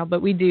once in a while,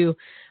 but we do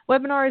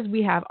webinars.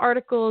 We have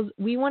articles.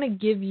 We want to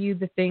give you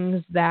the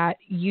things that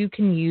you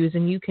can use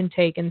and you can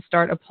take and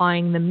start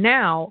applying them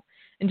now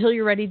until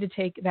you're ready to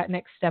take that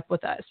next step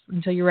with us,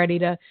 until you're ready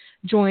to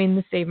join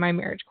the Save My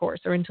Marriage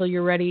course, or until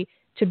you're ready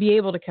to be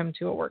able to come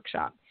to a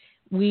workshop.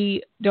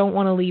 We don't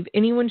want to leave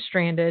anyone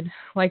stranded.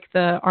 Like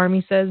the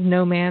Army says,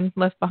 no man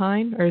left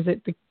behind, or is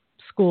it the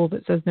school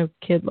that says no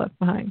kid left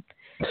behind?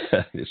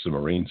 It's the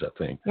Marines, I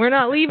think. We're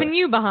not leaving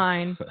you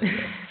behind.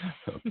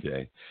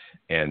 Okay.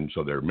 And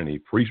so there are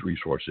many free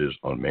resources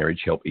on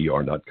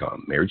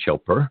marriagehelper.com.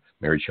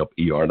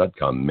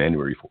 marriagehelper.com, many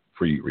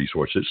free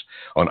resources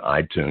on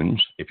iTunes.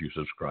 If you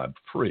subscribe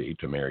free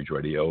to Marriage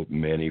Radio,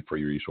 many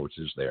free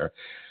resources there.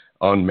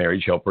 On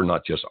Marriage Helper,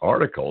 not just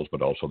articles,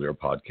 but also there are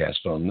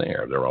podcasts on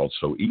there. There are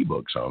also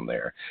ebooks on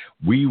there.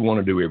 We want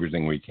to do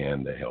everything we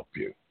can to help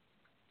you.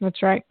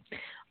 That's right.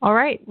 All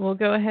right. We'll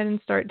go ahead and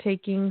start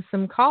taking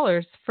some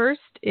callers. First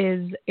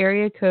is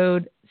area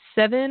code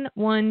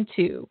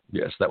 712.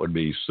 Yes, that would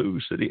be Sioux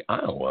City,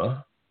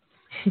 Iowa.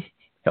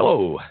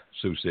 Hello,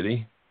 Sioux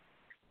City.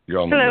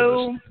 You're on the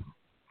Hello. list.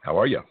 How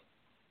are you?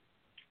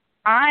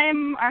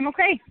 I'm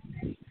okay.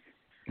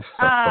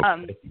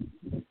 I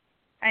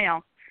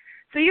know.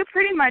 So you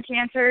pretty much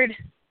answered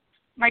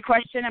my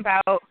question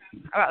about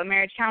the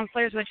marriage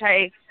counselors, which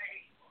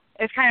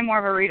it's kind of more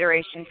of a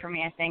reiteration for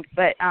me, I think.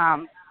 But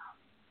I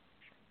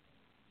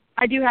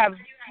do have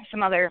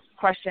some other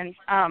questions.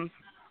 I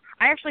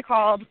actually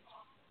called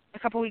a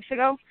couple weeks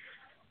ago.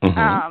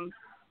 Mm-hmm.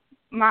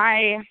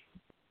 My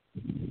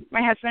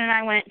husband and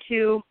I went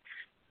to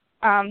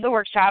the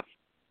workshop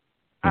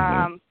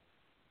a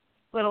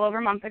little over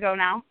a month ago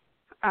now.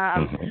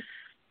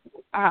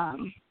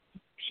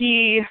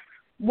 He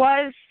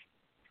was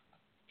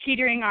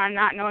teetering on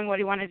not knowing what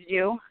he wanted to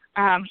do.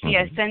 He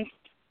has since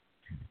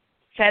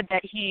said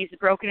that he's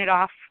broken it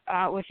off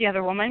with the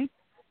other woman.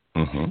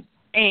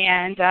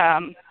 And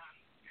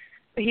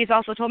but he's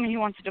also told me he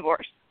wants a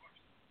divorce.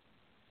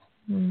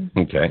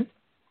 Okay.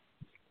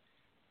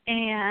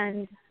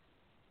 And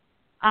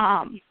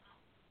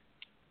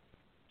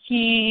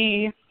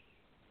he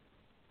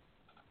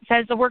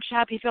says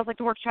he feels like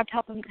the workshop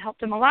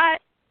helped him a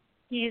lot.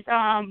 He's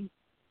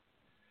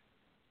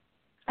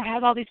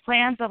has all these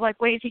plans of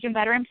like ways he can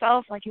better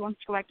himself. Like he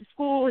wants to go back to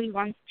school. He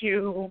wants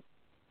to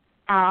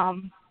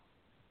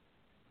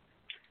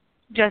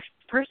just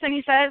person,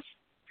 he says,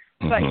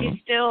 but he's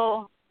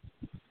still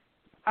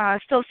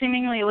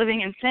seemingly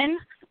living in sin.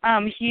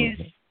 He's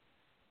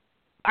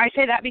I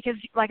say that because,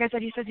 like I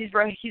said, he says he's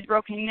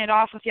broken it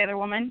off with the other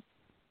woman.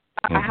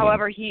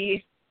 However,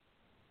 he,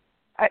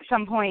 at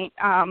some point,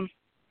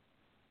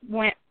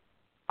 went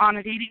on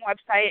a dating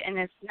website and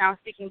is now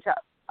speaking to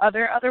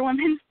other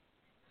women.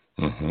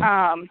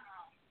 I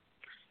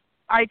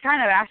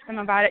kind of asked him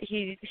about it.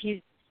 He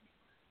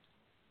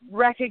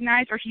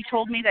recognized, or he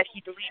told me that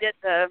he deleted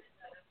the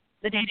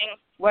dating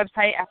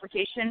website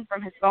application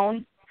from his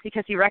phone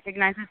because he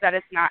recognizes that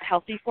it's not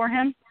healthy for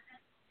him.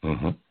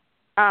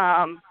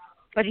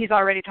 But he's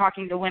already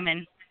talking to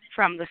women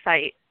from the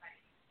site.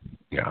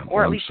 Yeah,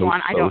 or at least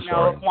one. I don't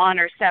know, one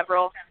or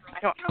several. I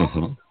don't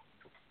know.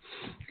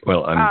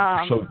 Well,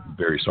 I'm so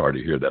very sorry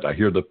to hear that. I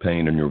hear the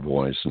pain in your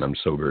voice, and I'm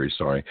so very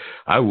sorry.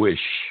 I wish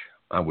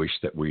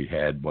that we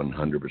had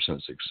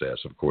 100% success.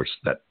 Of course,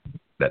 that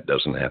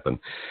doesn't happen.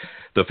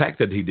 The fact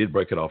that he did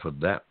break it off with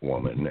that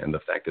woman, and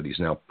the fact that he's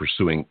now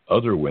pursuing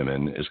other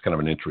women, is kind of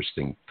an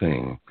interesting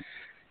thing.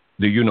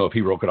 Do you know if he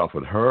broke it off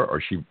with her,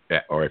 or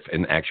if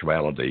in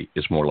actuality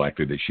it's more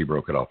likely that she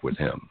broke it off with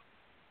him?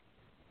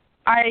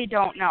 I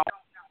don't know.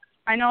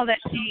 I know that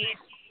she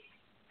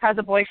has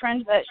a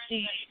boyfriend that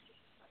she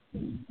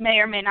may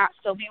or may not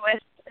still be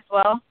with as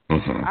well.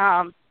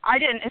 I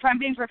didn't. If I'm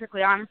being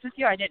perfectly honest with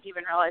you, I didn't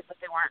even realize that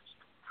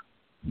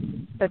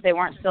they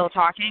weren't still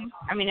talking.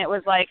 I mean, it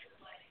was like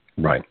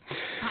right.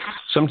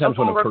 Sometimes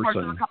when a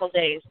person a couple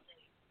days.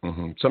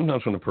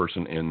 Sometimes when a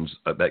person ends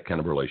that kind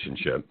of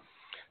relationship,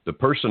 the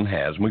person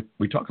has.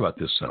 We talked about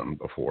this some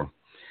before.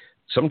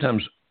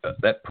 Sometimes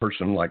that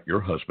person, like your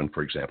husband,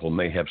 for example,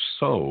 may have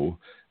so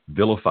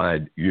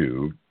vilified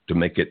you to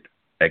make it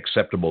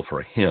acceptable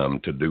for him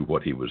to do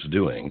what he was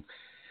doing,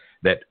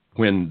 that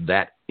when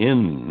that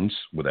ends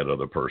with that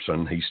other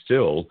person, he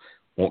still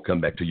won't come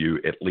back to you,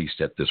 at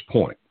least at this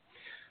point.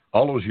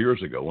 All those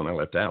years ago when I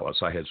left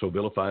Alice, I had so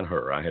vilified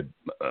her. I had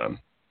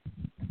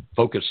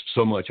focused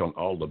so much on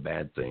all the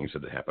bad things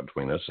that had happened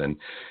between us and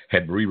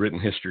had rewritten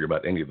history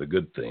about any of the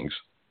good things,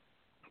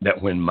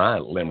 that when my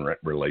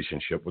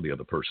relationship with the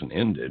other person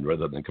ended,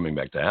 rather than coming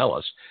back to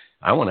Alice,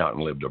 I went out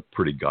and lived a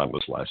pretty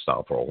godless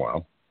lifestyle for a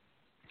while.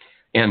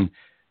 And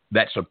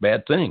that's a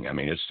bad thing. I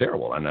mean, it's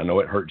terrible. And I know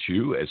it hurts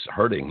you. It's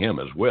hurting him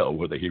as well,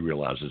 whether he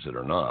realizes it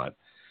or not.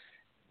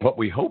 What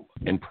we hope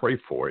and pray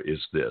for is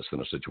this in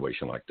a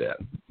situation like that.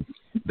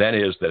 That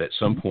is that at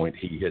some point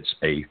he hits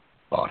a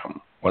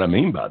bottom. What I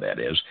mean by that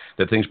is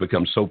that things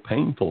become so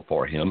painful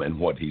for him and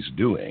what he's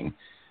doing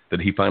that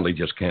he finally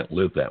just can't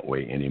live that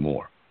way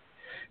anymore.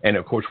 And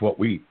of course,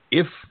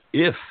 if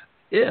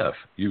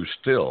you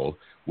still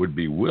would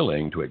be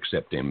willing to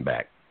accept him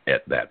back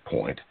at that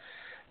point,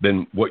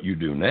 then what you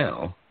do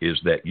now is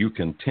that you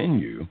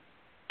continue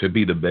to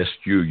be the best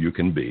you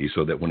can be,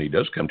 so that when he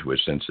does come to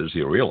his senses,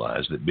 he'll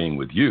realize that being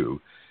with you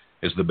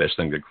is the best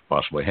thing that could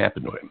possibly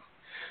happen to him.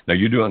 Now,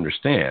 you do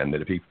understand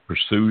that if he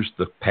pursues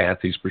the path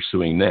he's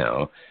pursuing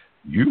now,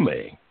 you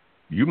may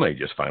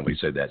just finally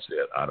say, that's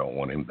it, I don't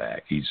want him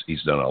back.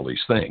 He's done all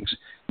these things.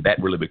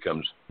 That really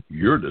becomes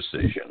your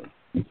decision.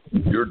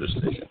 Your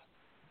decision.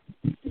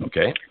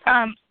 Okay?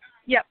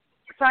 Yep.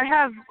 So I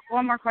have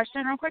one more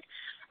question real quick.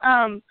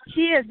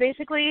 He is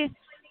basically,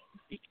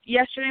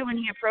 yesterday when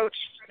he approached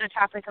the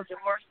topic of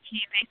divorce, he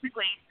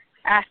basically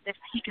asked if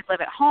he could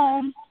live at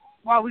home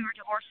while we were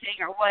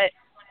divorcing, or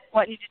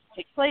what needed to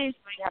take place,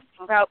 what he'd have to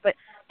move out. But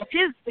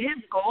his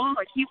goal,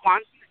 like, he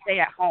wants to stay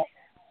at home.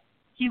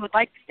 He would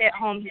like to stay at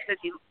home. He says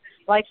he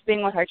likes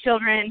being with our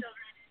children.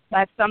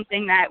 That's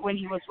something that when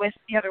he was with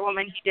the other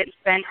woman, he didn't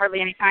spend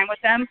hardly any time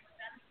with them,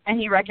 and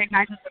he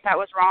recognizes that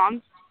was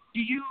wrong.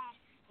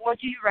 What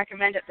do you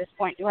recommend at this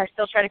point? Do I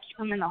still try to keep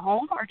him in the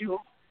home, or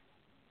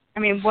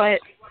what?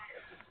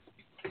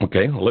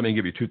 Okay, well, let me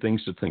give you two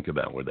things to think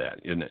about with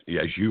that. And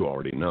as you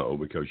already know,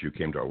 because you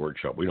came to our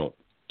workshop, we don't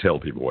tell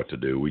people what to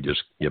do. We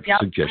just give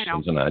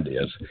suggestions and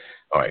ideas.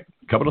 All right,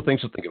 a couple of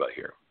things to think about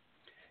here.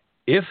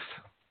 If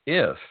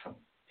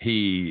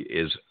he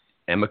is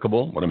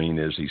amicable, what I mean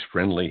is he's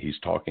friendly, he's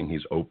talking,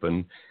 he's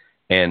open,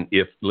 and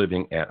if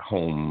living at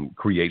home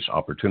creates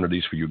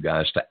opportunities for you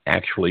guys to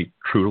actually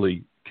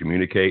truly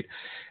communicate,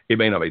 it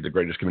may not be the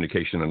greatest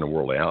communication in the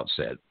world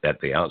at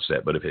the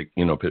outset, but if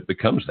it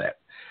becomes that,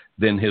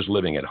 then his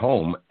living at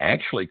home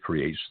actually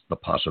creates the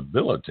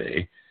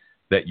possibility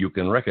that you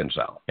can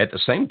reconcile. At the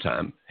same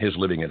time, his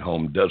living at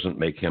home doesn't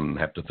make him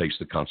have to face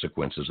the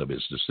consequences of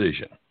his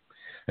decision.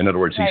 In other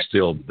words, he's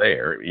still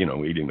there,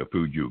 eating the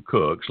food you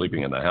cook,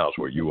 sleeping in the house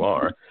where you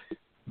are,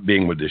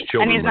 being with his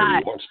children where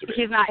he wants to be.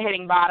 He's not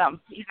hitting bottom.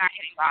 He's not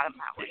hitting bottom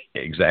that way.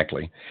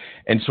 Exactly.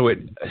 And so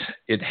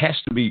it has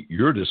to be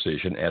your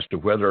decision as to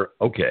whether,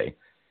 okay,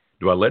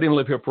 do I let him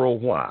live here for a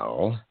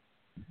while,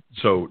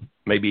 so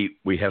maybe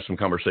we have some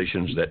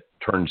conversations that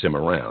turns him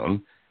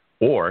around,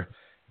 or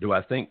do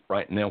I think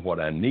right now what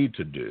I need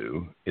to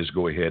do is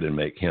go ahead and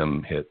make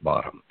him hit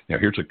bottom? Now,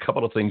 here's a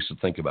couple of things to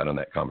think about in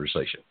that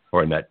conversation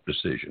or in that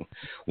decision.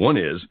 One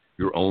is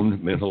your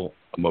own mental,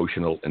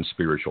 emotional, and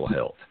spiritual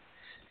health.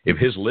 If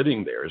his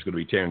living there is going to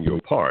be tearing you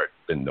apart,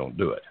 then don't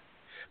do it.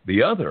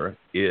 The other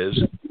is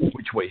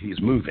which way he's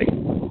moving.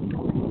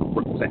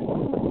 For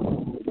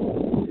example,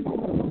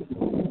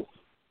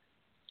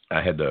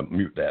 I had to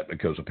mute that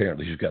because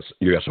apparently you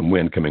got some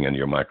wind coming into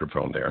your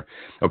microphone there.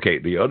 Okay,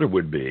 the other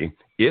would be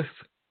if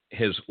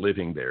his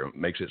living there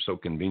makes it so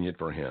convenient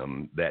for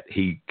him that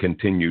he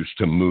continues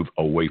to move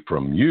away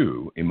from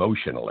you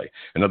emotionally.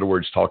 In other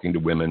words, talking to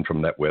women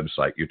from that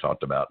website you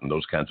talked about and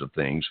those kinds of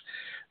things,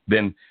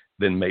 then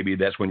maybe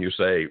that's when you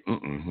say,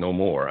 no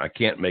more. I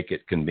can't make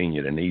it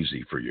convenient and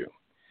easy for you.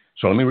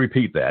 So let me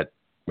repeat that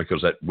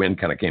because that wind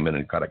kind of came in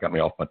and kind of got me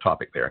off my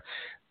topic there.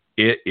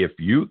 If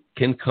you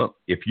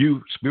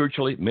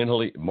spiritually,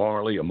 mentally,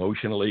 morally,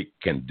 emotionally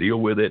can deal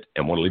with it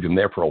and want to leave him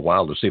there for a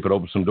while to see if it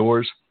opens some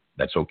doors,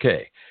 that's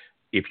okay.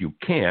 If you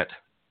can't,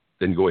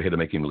 then go ahead and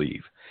make him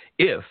leave.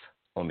 If,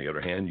 on the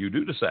other hand, you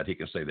do decide he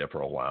can stay there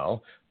for a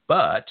while,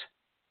 but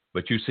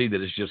you see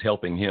that it's just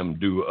helping him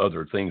do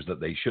other things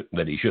that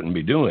he shouldn't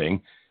be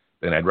doing,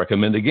 then I'd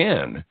recommend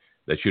again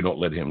that you don't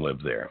let him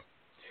live there.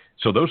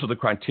 So those are the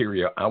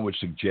criteria I would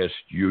suggest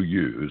you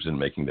use in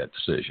making that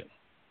decision.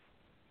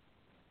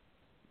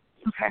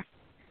 Okay.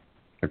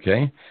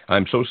 Okay?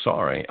 I'm so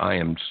sorry. I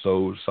am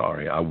so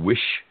sorry. I wish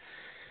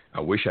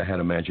I had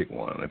a magic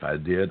wand. If I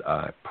did,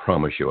 I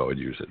promise you I would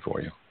use it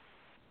for you.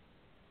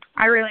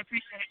 I really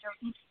appreciate it, Joe.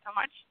 Thank you so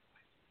much.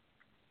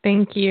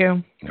 Thank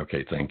you.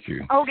 Okay, thank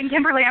you. Oh, and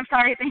Kimberly, I'm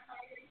sorry. Thank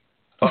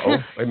you. Uh-oh.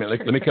 Wait a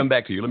minute. Let me come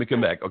back to you.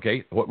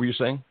 Okay, what were you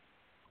saying?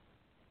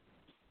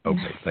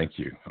 Okay, thank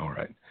you. All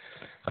right.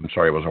 I'm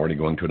sorry I was already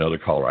going to another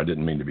caller. I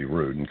didn't mean to be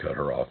rude and cut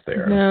her off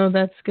there. No,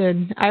 that's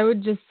good. I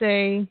would just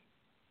say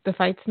the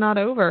fight's not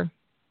over.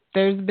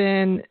 There's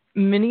been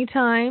many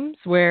times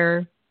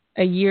where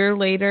a year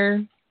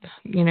later,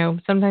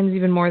 sometimes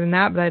even more than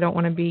that, but I don't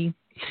want to be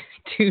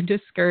too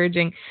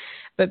discouraging,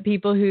 but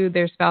people who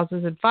their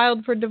spouses had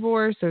filed for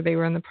divorce or they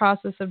were in the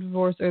process of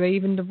divorce or they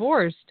even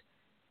divorced,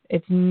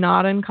 it's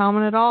not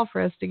uncommon at all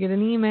for us to get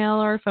an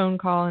email or a phone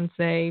call and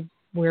say,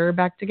 we're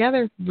back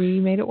together. We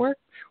made it work.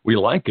 We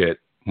like it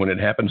when it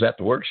happens at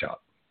the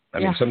workshop. I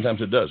mean,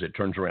 sometimes it does. It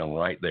turns around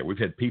right there. We've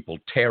had people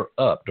tear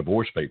up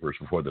divorce papers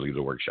before they leave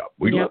the workshop.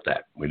 We love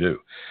that. We do.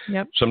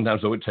 Yep.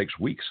 Sometimes, though, it takes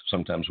weeks,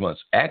 sometimes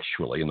months.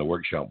 Actually, in the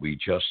workshop we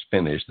just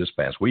finished this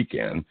past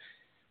weekend,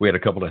 we had a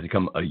couple that had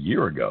come a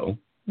year ago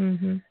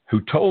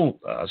who told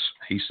us,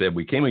 he said,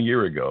 we came a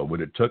year ago,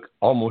 but it took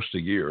almost a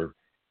year.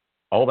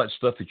 All that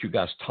stuff that you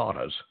guys taught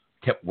us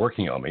kept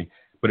working on me,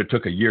 but it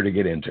took a year to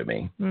get into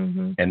me.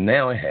 And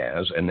now it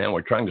has, and now we're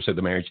trying to save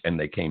the marriage, and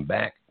they came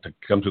back to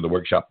come to the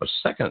workshop a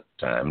second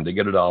time to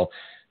get it all.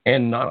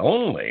 And not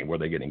only were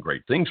they getting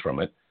great things from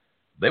it,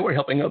 they were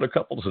helping other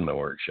couples in the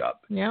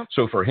workshop. Yeah.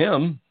 So for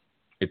him,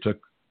 it took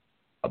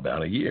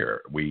about a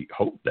year. We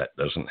hope that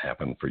doesn't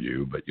happen for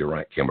you, but you're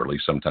right, Kimberly,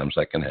 sometimes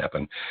that can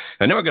happen.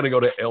 And now we're going to go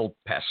to El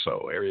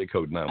Paso, area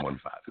code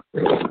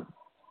 915.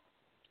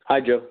 Hi,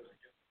 Joe.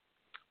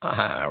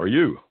 Hi, how are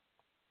you?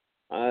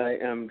 I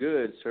am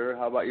good, sir.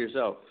 How about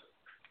yourself?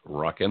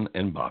 Rockin'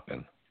 and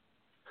bopping.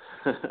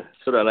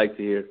 That's what I like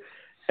to hear.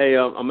 Hey,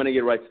 I'm going to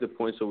get right to the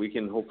point so we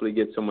can hopefully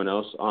get someone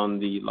else on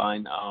the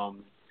line.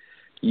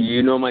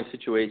 You know my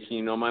situation.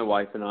 You know my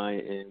wife and I,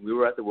 and we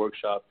were at the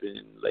workshop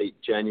in late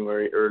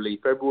January, early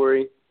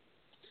February.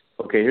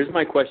 Okay, here's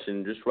my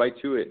question. Just right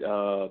to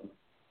it.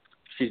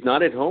 She's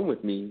not at home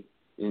with me,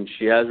 and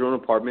she has her own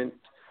apartment.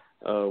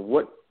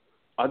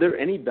 Are there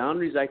any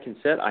boundaries I can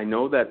set? I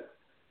know that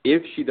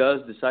if she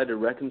does decide to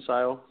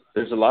reconcile,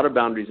 there's a lot of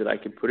boundaries that I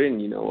could put in,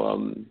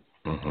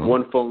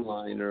 one phone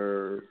line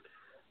or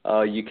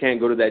you can't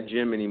go to that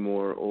gym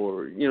anymore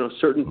or,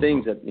 certain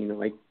things that,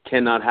 like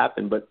cannot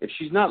happen. But if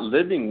she's not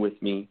living with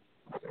me,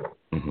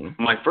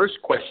 my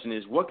first question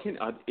is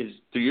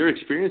through your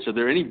experience, are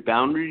there any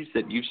boundaries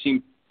that you've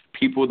seen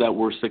people that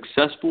were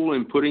successful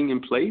in putting in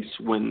place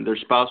when their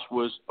spouse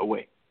was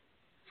away?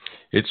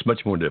 It's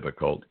much more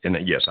difficult. And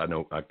yes, I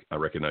know, I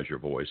recognize your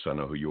voice. I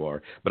know who you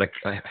are. But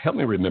help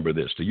me remember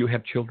this. Do you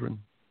have children?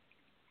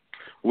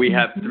 We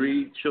have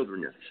 3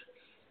 children, yes.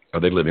 Are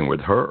they living with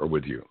her or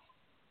with you?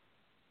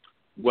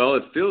 Well,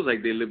 it feels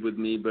like they live with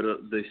me, but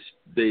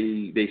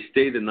they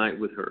stay the night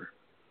with her.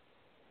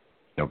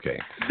 Okay.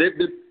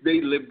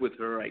 They live with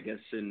her, I guess,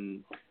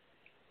 and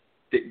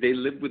they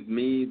live with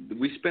me.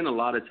 We spend a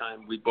lot of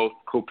time. We both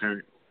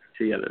co-parent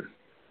together.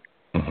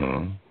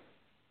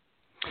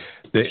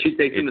 She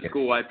takes him to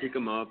school, I pick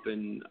him up,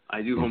 and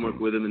I do homework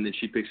with him, and then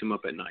she picks him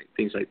up at night,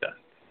 things like that.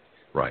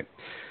 Right.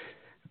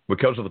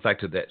 Because of the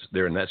fact that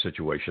they're in that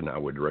situation, I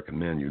would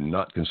recommend you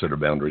not consider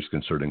boundaries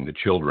concerning the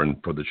children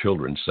for the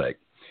children's sake.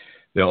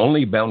 The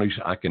only boundaries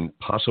I can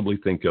possibly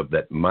think of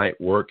that might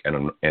work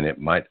and it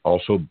might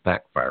also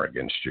backfire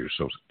against you,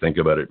 so think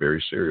about it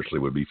very seriously,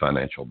 would be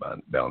financial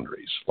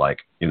boundaries. Like,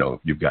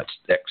 you've got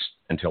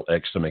until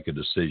X to make a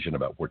decision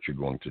about what you're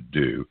going to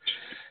do.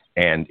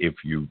 And if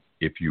you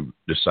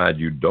decide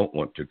you don't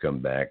want to come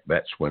back,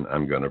 that's when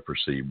I'm going to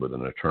proceed with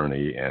an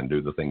attorney and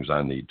do the things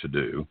I need to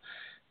do.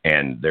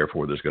 And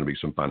therefore, there's going to be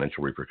some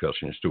financial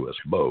repercussions to us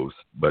both,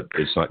 but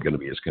it's not going to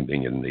be as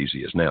convenient and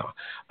easy as now.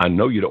 I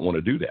know you don't want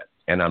to do that,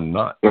 and I'm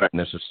not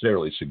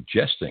necessarily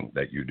suggesting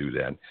that you do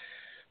that.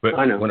 But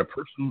when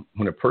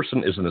a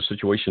person is in a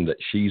situation that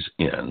she's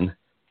in,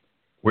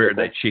 where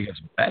that she has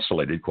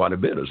vacillated quite a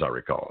bit, as I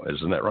recall.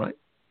 Isn't that right?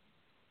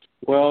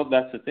 Well,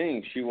 that's the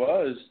thing. She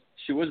was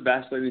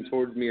vacillating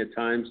towards me at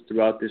times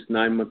throughout this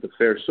 9-month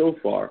affair so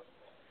far.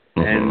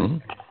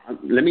 And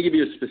let me give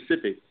you a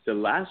specific. The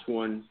last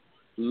one,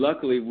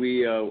 luckily,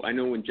 I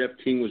know when Jeff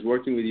King was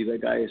working with you,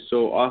 that guy is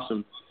so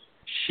awesome.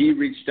 She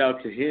reached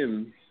out to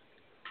him,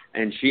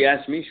 and she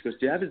asked me, she goes,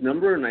 do you have his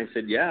number? And I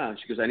said, yeah.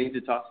 She goes, I need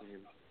to talk to him.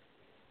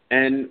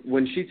 And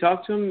when she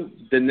talked to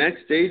him, the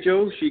next day,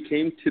 Joe, she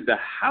came to the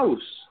house.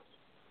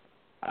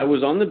 I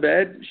was on the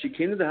bed. She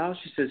came to the house.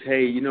 She says,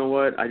 hey, you know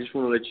what? I just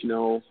want to let you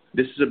know,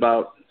 this is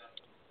about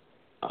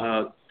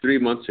 3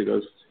 months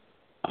ago.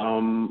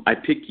 I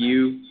pick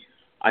you.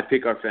 I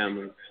pick our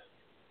family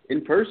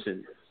in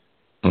person.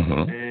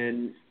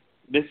 And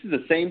this is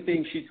the same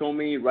thing she told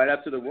me right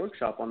after the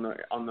workshop on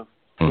the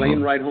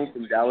plane ride home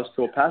from Dallas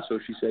to El Paso.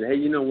 She said, hey,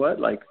 you know what?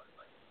 Like,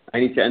 I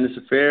need to end this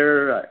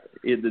affair. At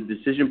the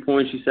decision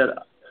point, she said,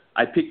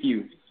 I pick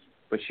you.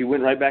 But she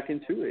went right back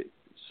into it.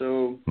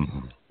 So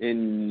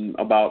in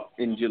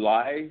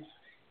July,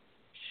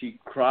 she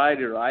cried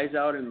her eyes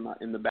out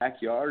in the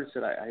backyard and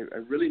said, I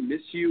really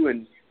miss you.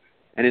 And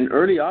in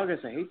early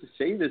August, I hate to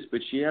say this,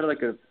 but she had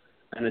like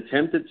an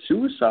attempt at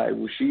suicide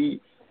where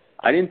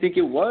I didn't think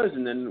it was.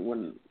 And then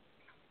when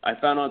I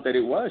found out that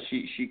it was,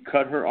 she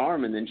cut her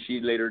arm, and then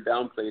she later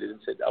downplayed it and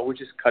said, I was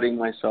just cutting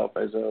myself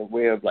as a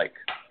way of like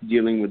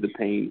dealing with the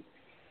pain.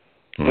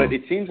 But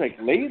it seems like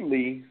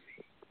lately,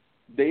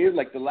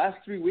 like the last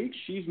 3 weeks,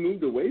 she's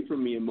moved away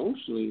from me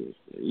emotionally.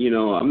 You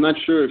know, I'm not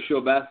sure if she'll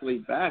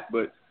vacillate back,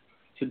 but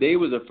today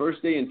was the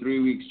first day in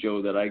 3 weeks,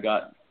 Joe, that I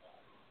got,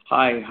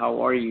 hi,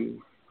 how are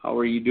you? How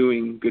are you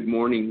doing? Good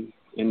morning.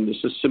 And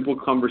it's a simple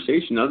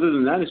conversation. Other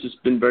than that, it's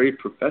just been very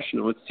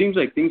professional. It seems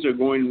like things are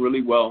going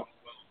really well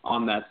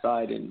on that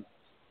side. And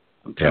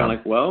I'm kind of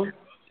like, well,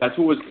 that's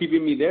what was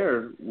keeping me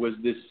there, was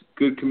this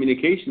good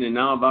communication. And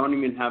now if I don't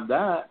even have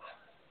that,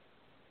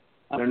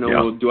 I don't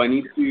know, do I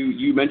need to,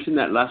 you mentioned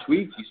that last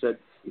week. You said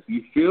if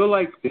you feel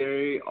like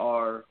they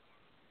are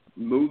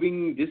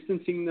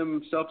distancing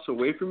themselves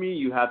away from you,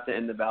 you have to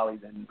end the valley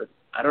then. But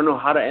I don't know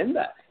how to end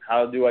that.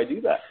 How do I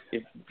do that?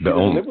 The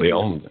only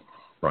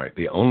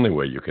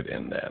way you could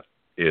end that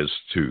is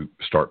to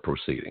start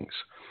proceedings.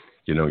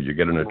 You know, you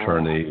get an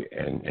attorney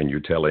and you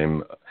tell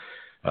him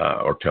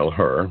or tell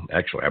her.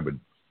 Actually, I would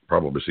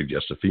probably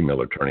suggest a female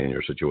attorney in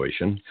your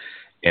situation.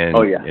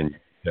 And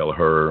tell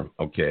her,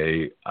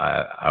 okay,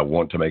 I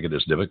want to make it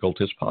as difficult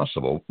as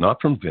possible.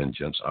 Not from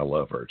vengeance. I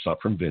love her. It's not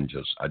from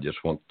vengeance. I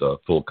just want the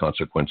full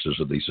consequences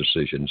of these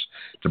decisions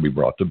to be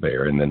brought to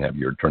bear, and then have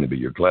your attorney be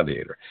your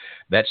gladiator.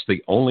 That's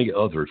the only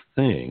other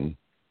thing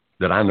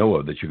that I know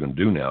of that you can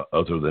do now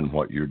other than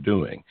what you're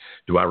doing.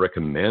 Do I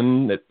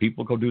recommend that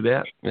people go do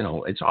that? You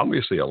know, it's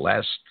obviously a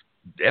last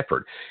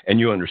effort. And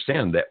you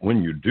understand that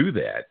when you do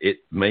that, it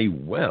may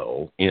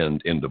well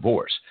end in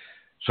divorce.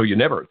 So you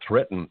never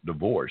threaten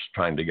divorce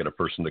trying to get a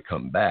person to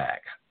come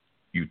back.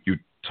 You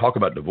talk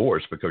about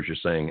divorce because you're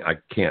saying, I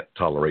can't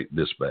tolerate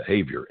this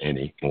behavior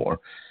anymore.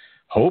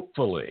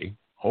 Hopefully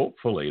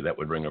that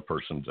would bring a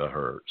person to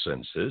her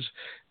senses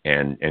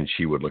and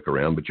she would look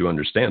around. But you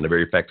understand the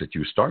very fact that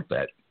you start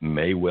that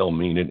may well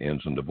mean it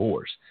ends in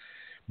divorce.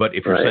 But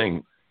if you're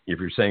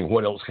saying,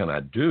 what else can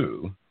I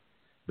do?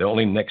 The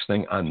only next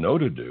thing I know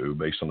to do,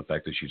 based on the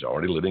fact that she's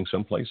already living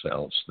someplace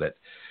else, that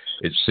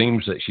it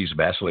seems that she's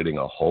vacillating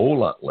a whole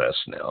lot less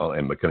now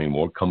and becoming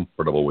more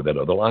comfortable with that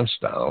other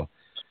lifestyle.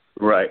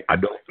 Right.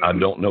 I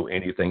don't know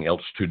anything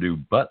else to do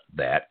but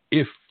that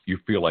if you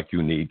feel like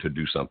you need to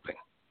do something.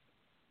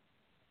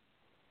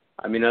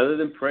 I mean, other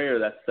than prayer,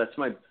 that's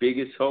my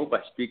biggest hope. I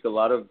speak a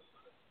lot of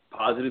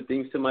positive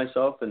things to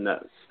myself, and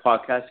that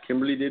podcast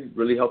Kimberly did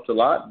really helped a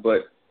lot.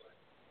 But,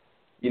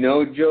 you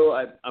know,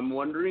 Joe, I'm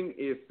wondering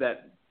if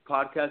that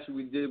podcast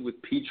we did with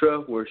Petra,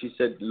 where she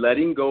said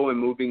letting go and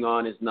moving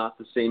on is not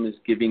the same as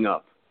giving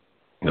up.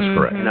 That's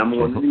correct. And I'm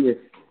wondering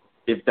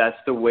if that's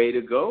the way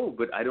to go,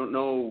 but I don't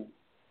know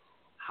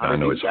how to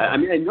do that. I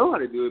mean, I know how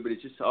to do it, but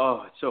it's just,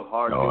 it's so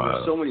hard.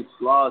 There's so many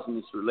flaws in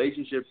this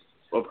relationship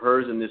of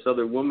hers and this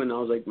other woman. I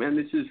was like, man,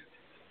 this is...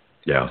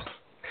 Yeah.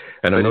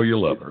 And I know you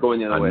love her.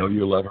 I know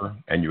you love her,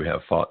 and you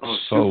have fought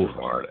so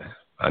hard.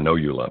 I know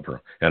you love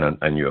her,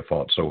 and you have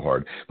fought so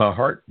hard. My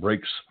heart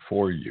breaks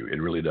for you.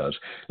 It really does.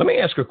 Let me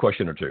ask a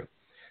question or two.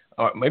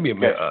 I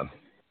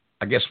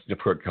guess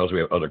because we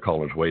have other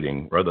callers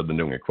waiting, rather than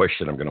doing a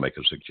question, I'm going to make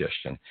a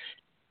suggestion.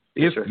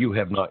 If you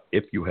have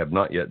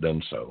not yet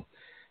done so,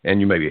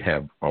 and you maybe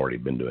have already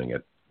been doing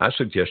it, I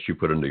suggest you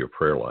put into your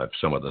prayer life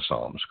some of the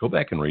Psalms. Go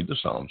back and read the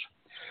Psalms,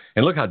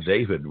 and look how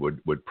David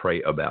would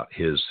pray about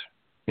his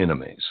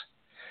enemies.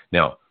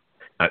 Now,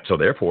 so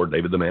therefore,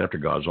 David, the man after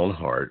God's own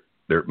heart,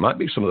 there might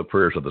be some of the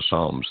prayers of the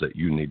Psalms that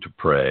you need to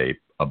pray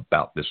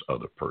about this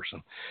other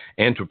person,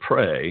 and to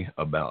pray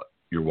about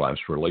your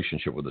wife's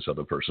relationship with this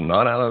other person,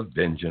 not out of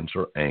vengeance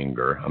or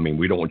anger. I mean,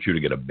 we don't want you to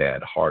get a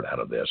bad heart out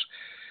of this,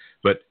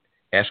 but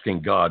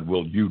asking God,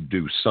 will you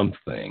do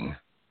something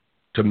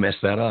to mess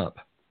that up?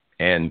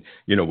 And,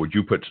 would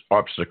you put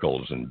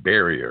obstacles and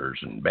barriers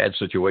and bad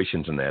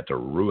situations in that to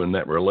ruin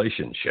that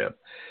relationship?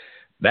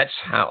 That's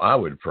how I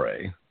would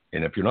pray.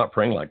 And if you're not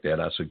praying like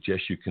that, I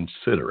suggest you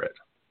consider it.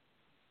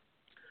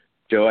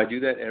 Joe, I do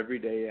that every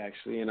day,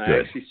 actually. And Good. I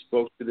actually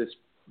spoke to this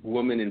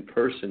woman in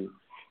person,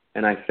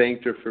 and I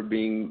thanked her for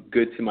being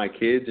good to my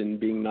kids and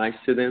being nice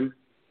to them.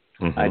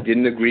 Mm-hmm. I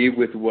didn't agree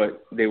with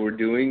what they were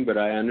doing, but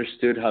I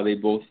understood how they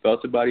both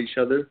felt about each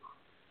other.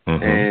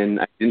 Mm-hmm. And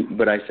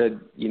I said,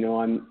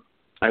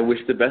 I wish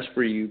the best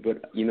for you,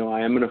 but, I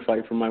am going to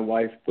fight for my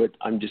wife, but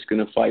I'm just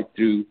going to fight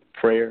through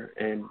prayer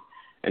and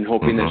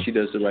hoping mm-hmm. that she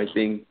does the right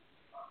thing.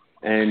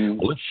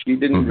 And she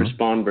didn't mm-hmm.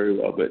 respond very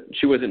well, but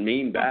she wasn't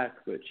mean back,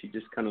 but she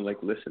just kind of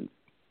listened.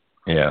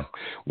 Yeah.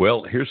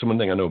 Well, here's one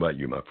thing I know about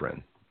you, my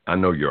friend. I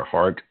know your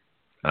heart.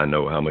 I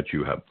know how much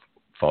you have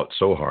fought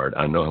so hard.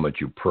 I know how much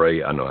you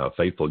pray. I know how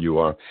faithful you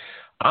are.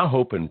 I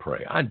hope and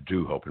pray. I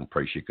do hope and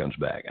pray she comes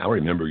back. I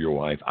remember your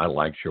wife. I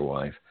liked your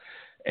wife.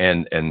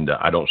 And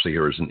I don't see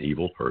her as an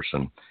evil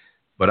person.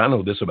 But I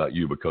know this about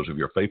you because of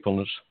your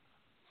faithfulness.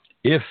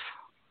 If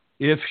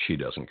she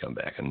doesn't come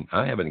back, and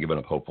I haven't given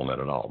up hope on that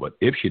at all, but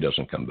if she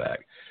doesn't come back,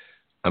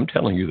 I'm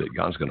telling you that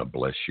God's going to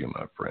bless you,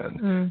 my friend,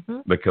 mm-hmm.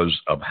 because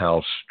of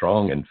how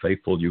strong and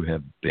faithful you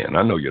have been.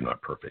 I know you're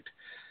not perfect,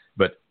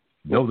 but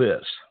know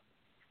this,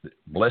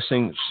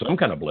 blessing, some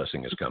kind of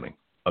blessing is coming,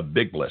 a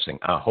big blessing.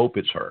 I hope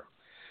it's her,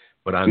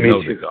 but I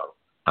know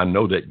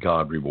that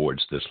God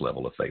rewards this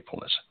level of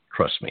faithfulness.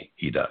 Trust me,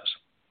 he does.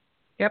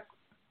 Yep.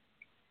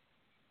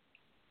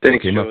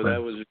 Thanks, Joe.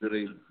 That was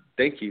really...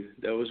 Thank you.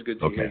 That was good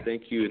to hear.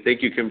 Thank you.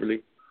 Thank you,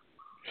 Kimberly.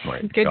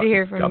 Right. Good to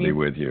hear from you. God be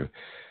with you.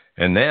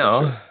 And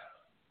now,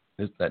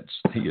 he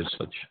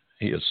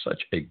is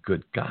such a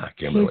good guy,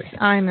 Kimberly.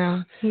 I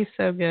know. He's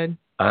so good.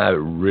 I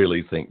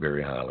really think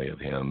very highly of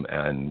him,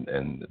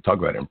 and talk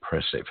about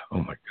impressive. Oh,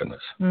 my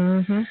goodness.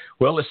 Mm-hmm.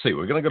 Well, let's see.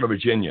 We're going to go to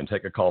Virginia and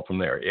take a call from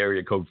there.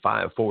 Area code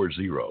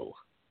 540.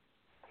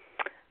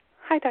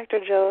 Hi, Dr.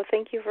 Joe.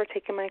 Thank you for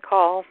taking my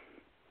call.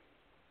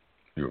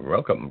 You're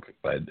welcome.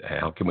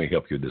 How can we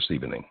help you this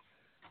evening?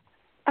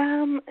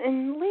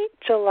 In late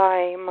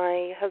July,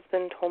 my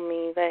husband told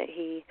me that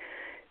he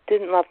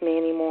didn't love me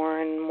anymore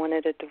and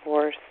wanted a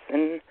divorce.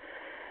 And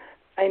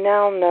I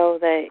now know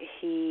that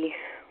he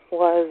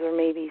was, or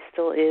maybe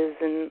still is,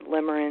 in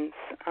limerence.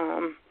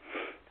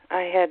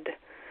 I had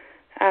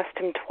asked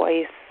him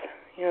twice.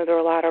 There were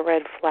a lot of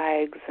red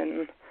flags,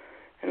 and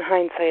in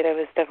hindsight, I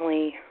was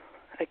definitely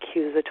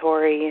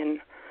accusatory, and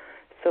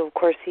so, of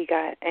course, he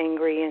got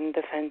angry and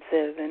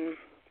defensive, and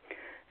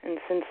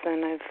since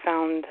then I've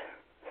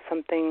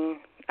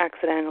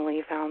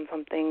accidentally found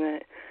something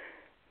that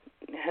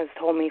has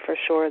told me for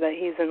sure that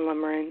he's in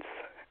limerence,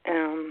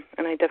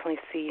 and I definitely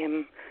see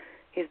him.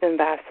 He's been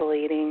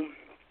vacillating,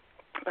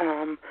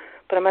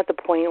 but I'm at the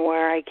point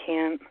where I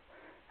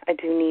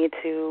do need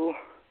to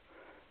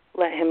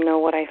let him know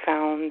what I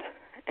found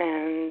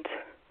and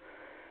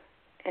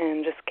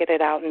just get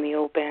it out in the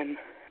open.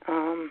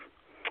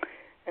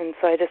 And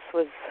so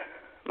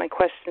my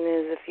question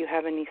is if you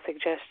have any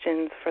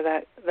suggestions for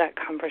that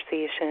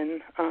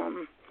conversation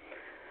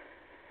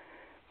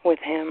with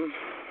him.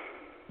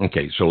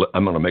 Okay, so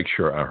I'm going to make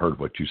sure I heard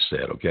what you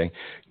said, okay?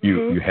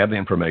 You have the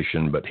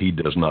information, but he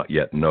does not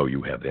yet know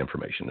you have the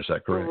information. Is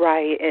that correct?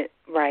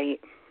 Right.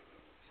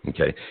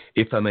 Okay.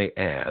 If I may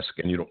ask,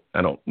 and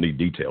I don't need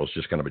details,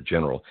 just kind of a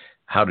general,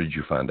 how did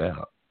you find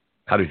out?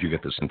 How did you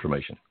get this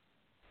information?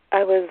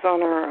 I was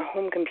on our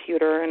home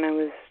computer, and I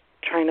was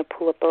trying to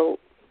pull up a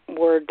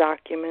Word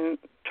document,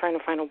 trying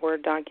to find a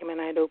Word document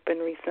I'd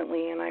opened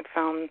recently, and I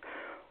found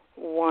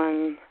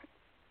one,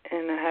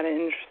 and it had an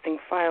interesting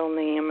file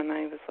name, and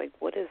I was like,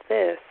 what is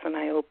this? And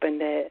I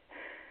opened it,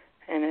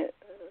 and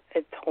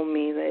it told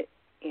me that,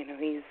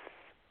 he's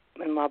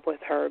in love with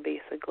her,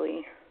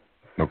 basically.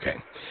 Okay.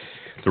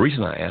 The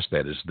reason I ask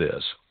that is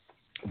this.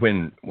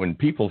 When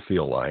people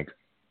feel like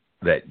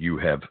that you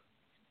have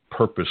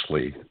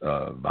purposely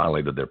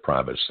violated their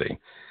privacy,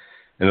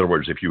 in other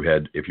words, if you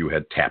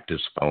had tapped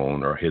his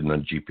phone or hidden a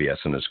GPS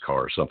in his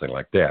car or something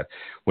like that,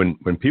 when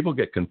people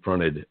get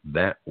confronted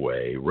that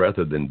way,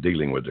 rather than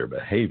dealing with their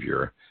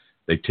behavior,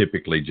 they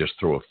typically just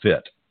throw a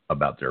fit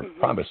about their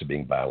privacy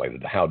being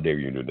violated. How dare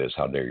you do this?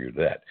 How dare you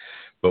do that?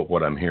 But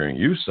what I'm hearing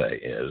you say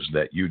is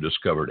that you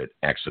discovered it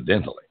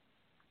accidentally.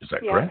 Is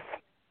that correct?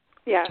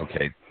 Yes.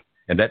 Okay.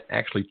 And that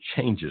actually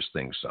changes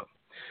things some.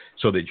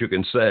 So that you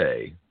can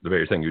say the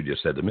very thing you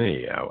just said to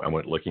me. I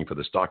went looking for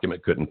this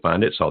document, couldn't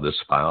find it, saw this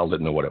file,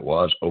 didn't know what it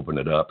was, opened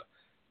it up,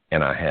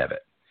 and I have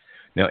it.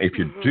 Now, if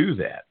you do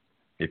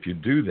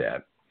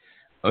that,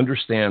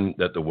 understand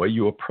that the way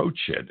you approach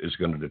it is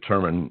going to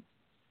determine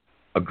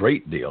a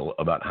great deal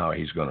about how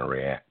he's going to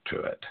react to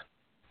it.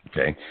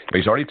 Okay? But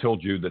he's already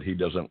told you that he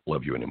doesn't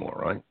love you anymore,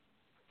 right?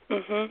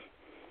 Mm-hmm.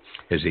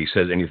 Has he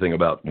said anything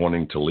about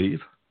wanting to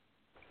leave?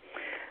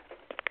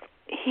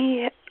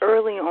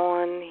 Early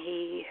on,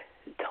 he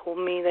told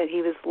me that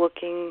he was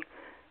looking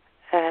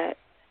at,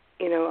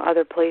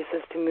 other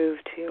places to move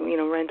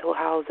to, rental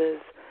houses,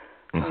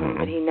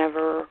 but he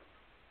never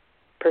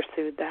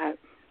pursued that.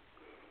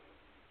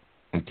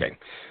 Okay.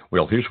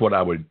 Well, here's what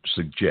I would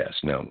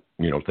suggest. Now,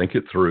 think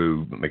it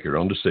through, make your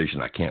own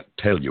decision. I can't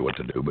tell you what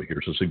to do, but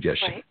here's a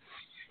suggestion. Right.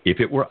 If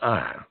it were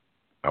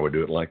I would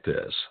do it like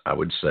this. I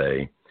would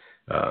say,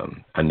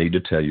 I need to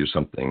tell you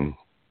something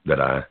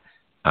that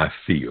I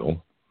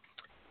feel.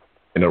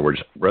 In other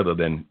words, rather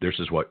than this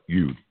is what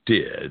you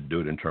did, do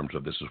it in terms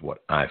of this is what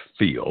I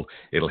feel.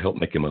 It'll help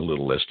make him a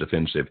little less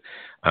defensive.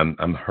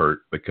 I'm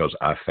hurt because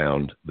I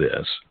found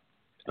this.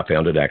 I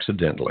found it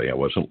accidentally. I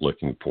wasn't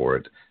looking for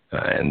it.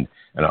 And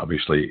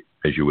obviously,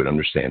 as you would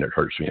understand, it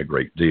hurts me a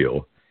great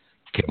deal.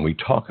 Can we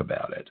talk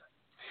about it?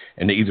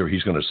 And either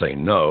he's going to say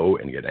no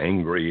and get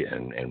angry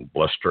and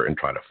bluster and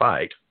try to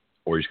fight,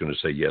 or he's going to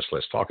say, yes,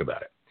 let's talk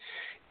about it.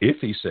 If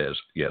he says,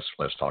 yes,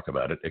 let's talk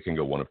about it, it can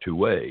go one of two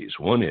ways.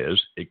 One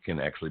is it can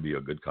actually be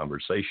a good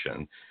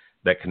conversation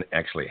that can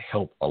actually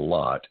help a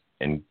lot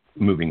in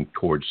moving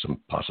towards some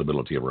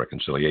possibility of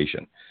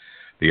reconciliation.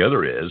 The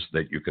other is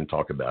that you can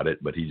talk about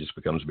it, but he just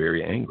becomes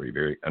very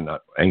angry,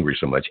 not angry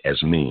so much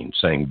as mean,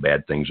 saying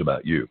bad things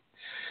about you.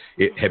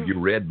 Have you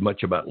read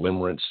much about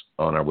limerence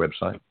on our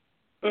website?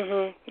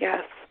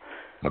 Yes.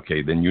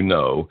 Okay, then you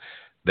know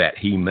that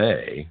he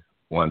may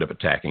wind up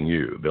attacking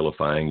you,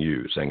 vilifying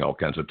you, saying all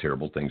kinds of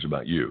terrible things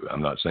about you.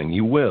 I'm not saying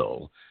he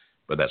will,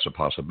 but that's a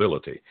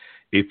possibility.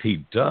 If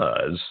he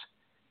does,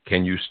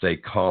 can you stay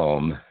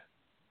calm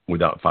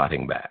without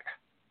fighting back?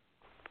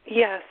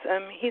 Yes,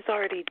 he's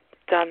already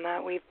done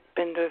that. We've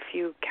been to a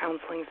few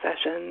counseling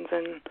sessions,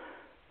 and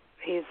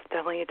he's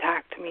definitely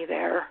attacked me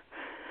there.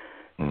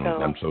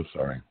 I'm so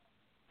sorry.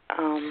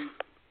 So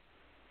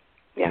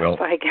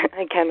I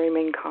can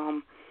remain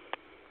calm.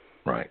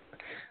 Right.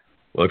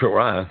 Well, if it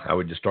were I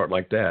would just start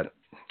like that.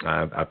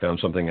 I found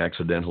something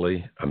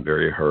accidentally. I'm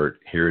very hurt.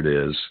 Here it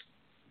is.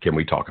 Can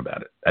we talk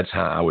about it? That's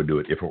how I would do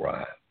it if it were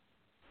I.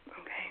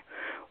 Okay.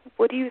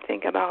 What do you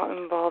think about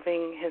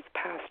involving his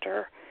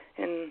pastor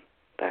in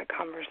that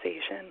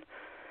conversation?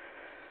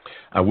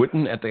 I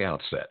wouldn't at the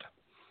outset.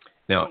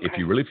 Now, Okay. If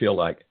you really feel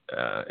like,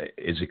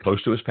 is he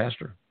close to his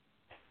pastor?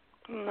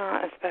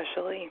 Not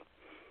especially.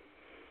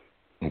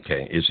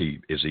 Okay. Is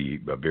he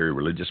a very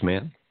religious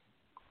man?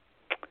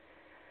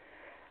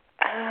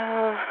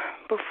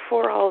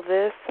 Before all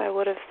this, I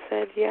would have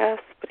said yes,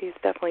 but he's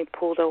definitely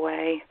pulled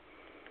away.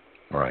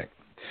 All right.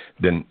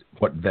 Then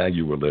what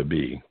value will there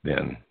be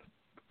then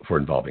for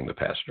involving the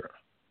pastor?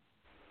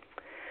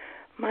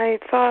 My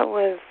thought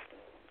was,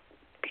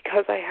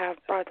 because I have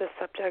brought the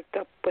subject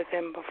up with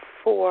him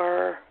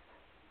before,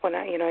 when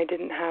I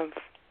didn't have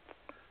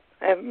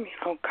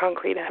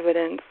concrete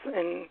evidence,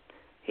 and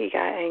he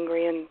got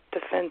angry and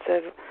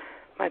defensive.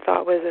 My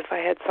thought was, if I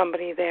had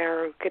somebody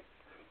there who could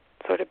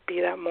sort of be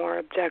that more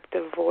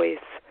objective voice.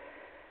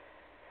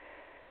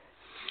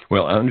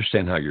 Well, I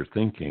understand how you're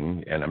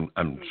thinking, and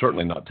I'm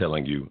certainly not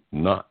telling you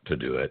not to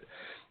do it,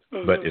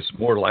 but it's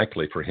more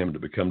likely for him to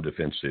become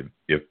defensive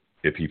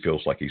if he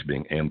feels like he's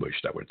being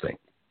ambushed, I would think.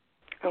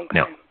 Okay.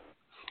 Now,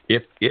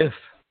 if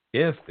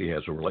he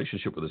has a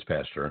relationship with his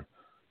pastor,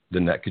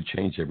 then that could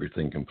change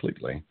everything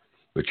completely.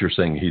 But you're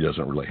saying he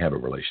doesn't really have a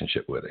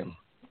relationship with him.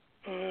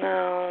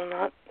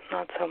 No,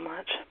 not so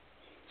much.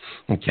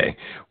 Okay.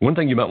 One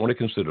thing you might want to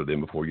consider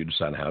then before you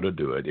decide how to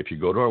do it, if you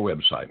go to our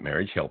website,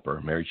 Marriage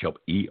Helper,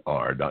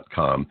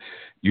 marriagehelper.com,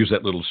 use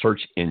that little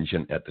search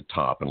engine at the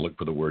top and look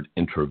for the word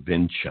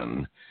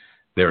intervention.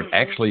 There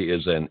actually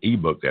is an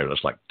ebook there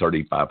that's like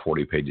 35,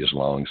 40 pages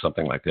long,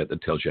 something like that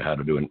tells you how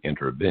to do an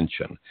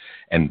intervention.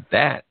 And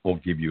that will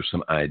give you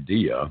some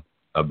idea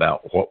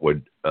about what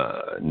would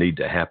need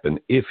to happen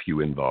if you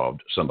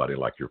involved somebody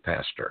like your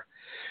pastor.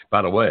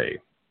 By the way,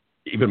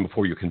 even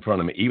before you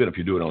confront him, even if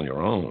you do it on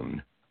your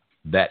own,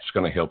 that's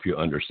going to help you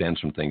understand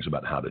some things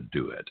about how to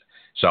do it.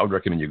 So I would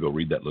recommend you go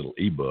read that little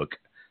ebook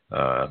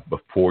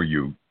before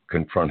you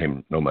confront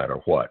him, no matter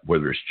what,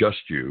 whether it's just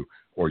you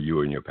or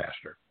you and your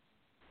pastor.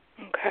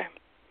 Okay.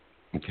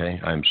 Okay.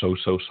 I'm so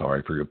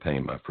sorry for your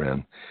pain, my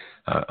friend.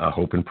 I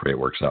hope and pray it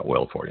works out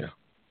well for you.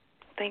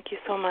 Thank you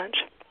so much.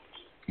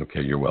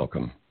 Okay. You're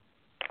welcome.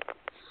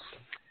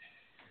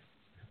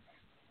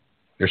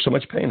 There's so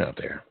much pain out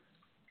there.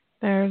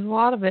 There's a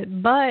lot of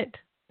it, but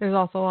there's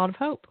also a lot of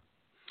hope.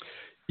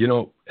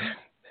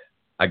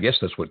 I guess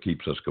that's what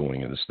keeps us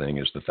going in this thing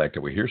is the fact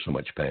that we hear so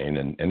much pain,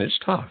 and it's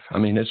tough. I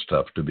mean, it's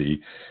tough to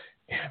be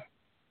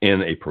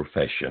in a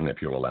profession,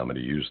 if you'll allow me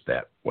to use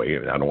that way.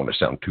 I don't want to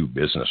sound too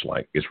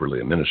business-like. It's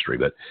really a ministry,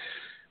 but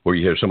where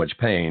you hear so much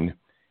pain,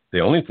 the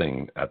only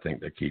thing I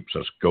think that keeps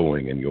us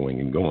going and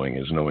going and going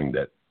is knowing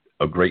that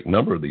a great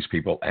number of these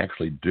people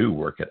actually do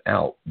work it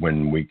out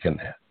when we can.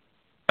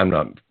 I'm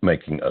not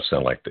making us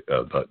sound like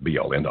the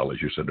be-all, end-all,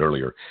 as you said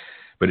earlier,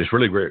 but it's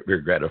really very,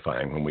 very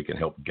gratifying when we can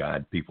help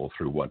guide people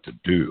through what to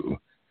do,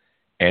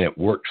 and it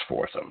works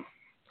for them.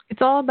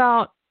 It's all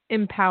about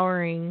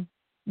empowering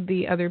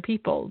the other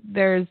people.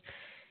 There's,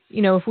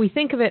 if we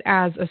think of it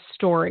as a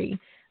story,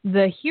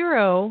 the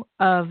hero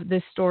of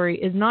this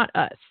story is not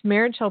us.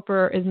 Marriage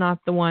Helper is not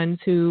the ones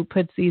who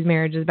puts these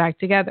marriages back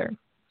together.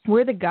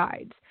 We're the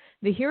guides.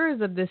 The heroes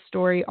of this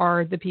story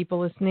are the people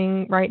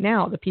listening right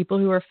now, the people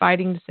who are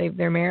fighting to save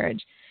their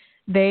marriage.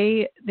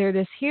 They're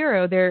this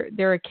hero.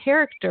 They're a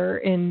character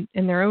in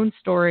their own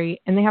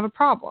story, and they have a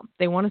problem.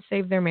 They want to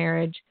save their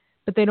marriage,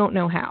 but they don't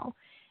know how.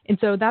 And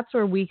so that's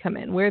where we come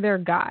in. We're their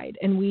guide,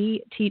 and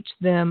we teach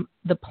them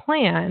the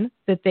plan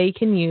that they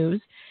can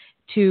use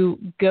to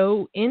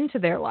go into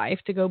their life,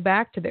 to go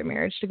back to their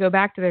marriage, to go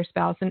back to their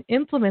spouse, and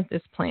implement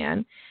this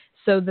plan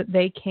so that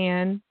they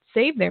can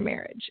save their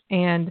marriage.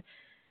 And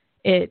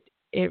it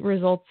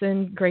results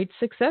in great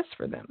success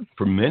for them.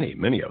 For many,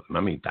 many of them.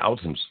 I mean,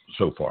 thousands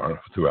so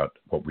far throughout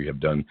what we have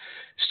done.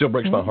 Still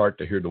breaks my heart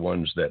to hear the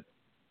ones that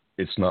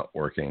it's not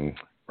working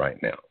right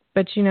now.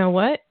 But you know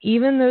what?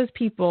 Even those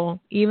people,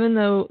 even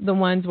though the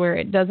ones where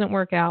it doesn't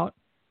work out,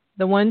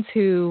 the ones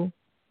who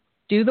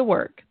do the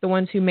work, the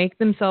ones who make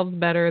themselves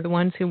better, the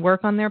ones who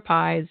work on their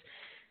pies,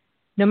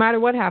 no matter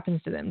what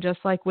happens to them, just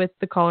like with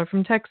the caller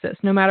from Texas,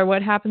 no matter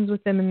what happens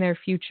with them in their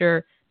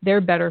future,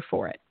 they're better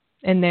for it.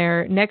 In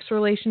their next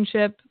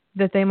relationship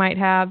that they might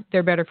have,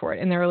 they're better for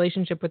it. In their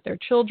relationship with their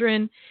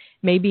children,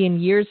 maybe in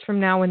years from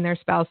now when their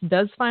spouse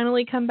does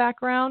finally come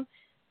back around,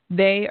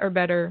 they are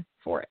better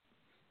for it.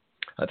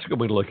 That's a good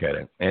way to look at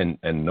it. And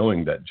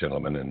knowing that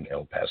gentleman in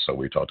El Paso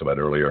we talked about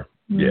earlier,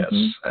 yes.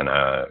 And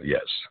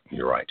yes,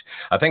 you're right.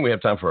 I think we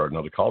have time for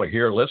another caller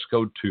here. Let's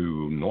go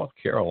to North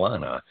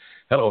Carolina.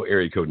 Hello,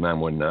 area code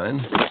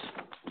 919.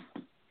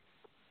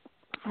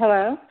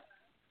 Hello.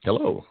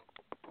 Hello.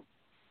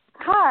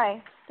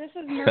 Hi, this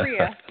is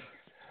Maria.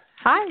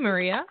 Hi,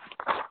 Maria.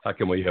 How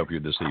can we help you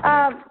this evening?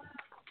 I'm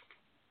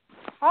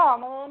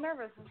a little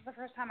nervous. This is the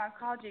first time I've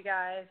called you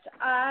guys.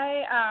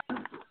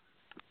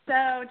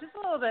 So just a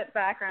little bit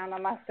background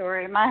on my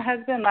story. My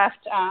husband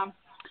left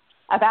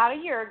about a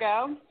year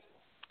ago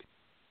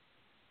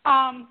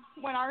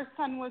when our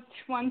son was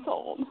 2 months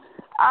old.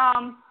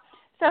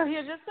 So he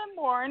had just been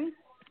born.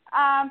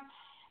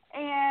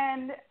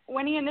 And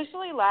when he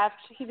initially left,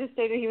 he just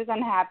stated he was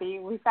unhappy.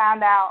 We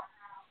found out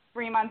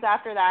 3 months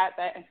after that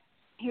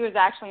he was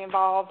actually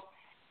involved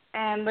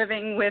and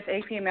living with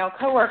a female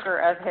coworker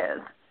of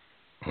his.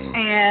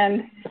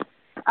 And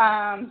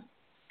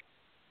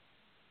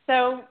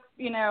so,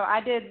 you know, I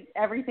did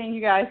everything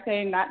you guys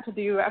say not to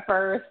do at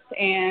first.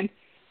 And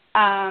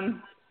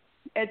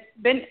it's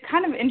been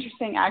kind of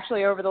interesting,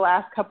 actually, over the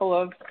last couple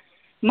of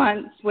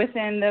months.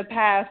 Within the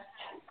past,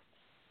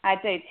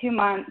 I'd say 2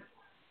 months,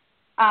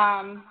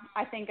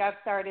 I think I've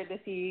started to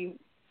see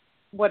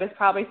what is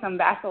probably some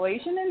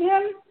vacillation in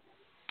him.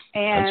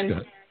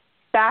 And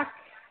back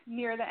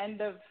near the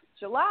end of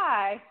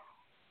July,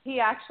 he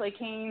actually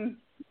came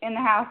in the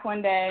house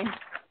one day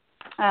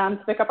to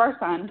pick up our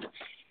son.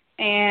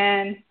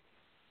 And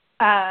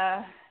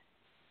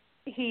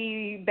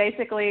he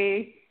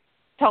basically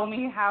told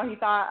me how he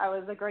thought I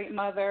was a great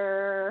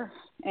mother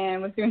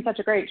and was doing such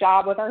a great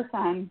job with our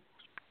son.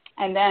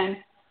 And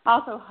then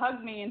also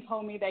hugged me and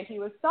told me that he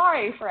was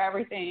sorry for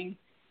everything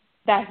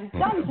that he's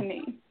done to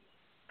me.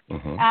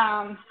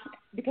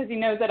 Because he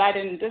knows that I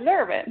didn't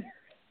deserve it.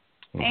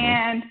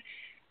 And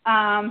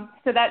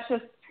so that's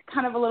just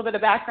kind of a little bit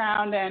of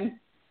background and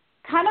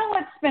kind of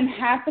what's been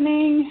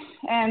happening.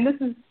 And this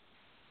is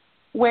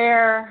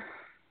where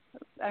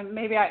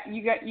maybe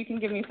you can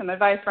give me some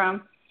advice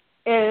from,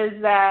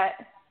 is that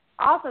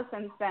also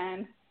since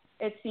then,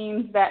 it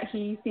seems that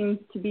he seems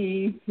to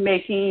be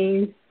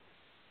making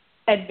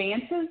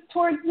advances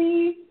towards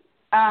me,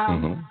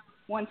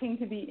 wanting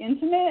to be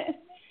intimate.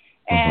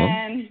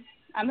 And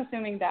I'm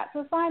assuming that's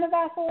a sign of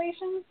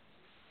vacillation?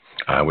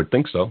 I would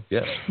think so,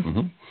 yes.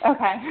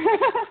 Okay.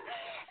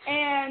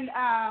 And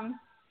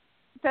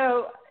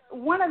so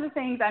one of the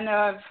things I know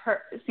I've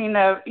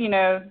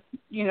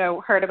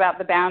heard about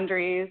the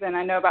boundaries, and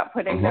I know about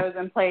putting those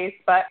in place.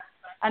 But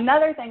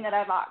another thing that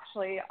I've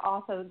actually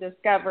also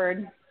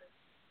discovered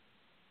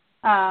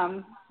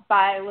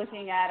by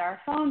looking at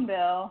our phone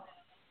bill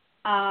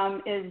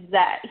is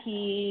that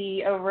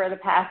he, over the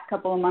past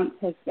couple of months,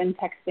 has been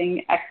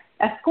texting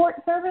escort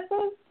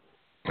services.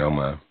 Oh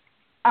my.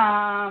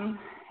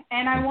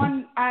 And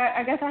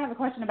I guess I have a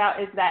question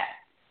about, is that,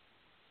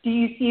 do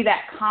you see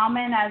that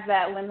common as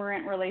that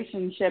limerent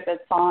relationship is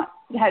falling?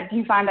 Do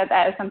you find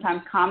that is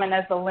sometimes common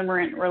as the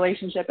limerent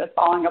relationship is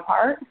falling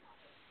apart?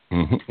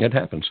 It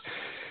happens.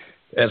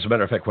 As a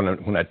matter of fact,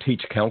 when I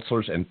teach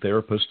counselors and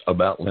therapists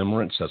about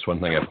limerence, that's one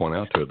thing I point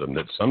out to them,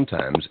 that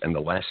sometimes in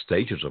the last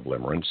stages of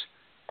limerence,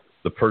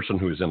 the person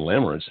who is in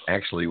limerence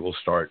actually will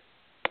start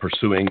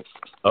pursuing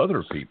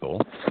other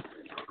people,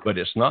 but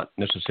it's not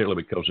necessarily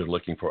because they're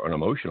looking for an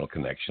emotional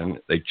connection.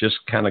 They just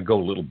kind of go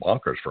a little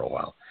bonkers for a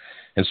while.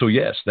 And so,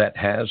 yes, that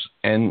has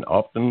and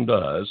often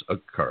does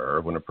occur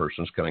when a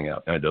person's coming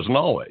out. And it doesn't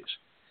always,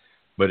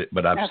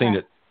 but I've seen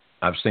it.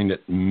 I've seen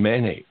it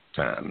many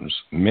times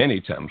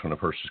when a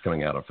person's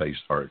coming out of phase,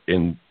 or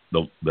in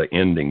the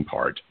ending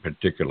part,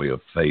 particularly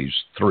of phase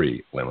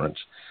 3 limerence,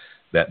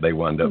 that they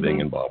wind up being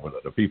involved with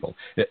other people.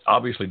 It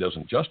obviously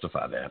doesn't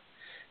justify that.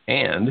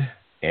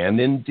 And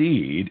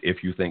indeed,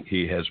 if you think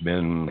he has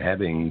been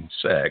having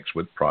sex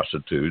with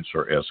prostitutes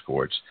or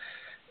escorts,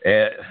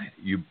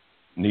 you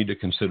need to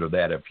consider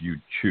that if you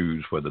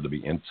choose whether to be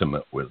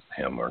intimate with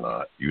him or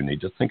not. You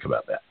need to think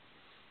about that.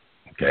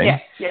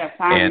 Okay? Yes,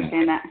 I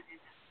understand that.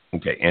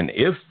 Okay, and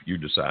if you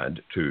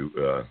decide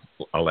to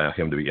allow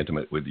him to be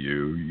intimate with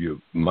you,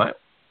 you might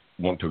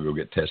want to go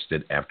get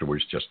tested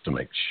afterwards just to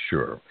make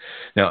sure.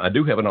 Now, I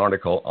do have an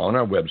article on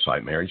our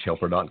website,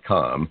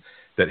 marriagehelper.com,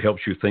 that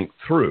helps you think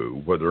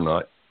through whether or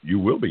not you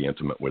will be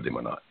intimate with him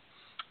or not.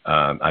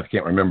 I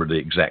can't remember the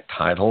exact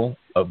title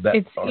of that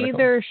article. It's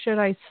either should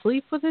I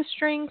sleep with a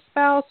straying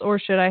spouse or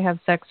should I have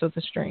sex with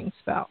a straying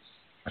spouse?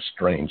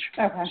 Strange.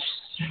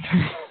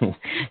 Okay.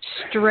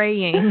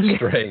 Straying.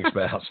 Straying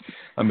spouse.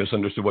 I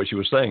misunderstood what she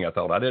was saying. I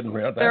thought I didn't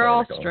read that. They're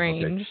article. all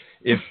strange.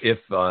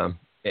 Okay.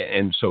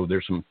 And so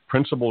there's some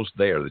principles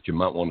there that you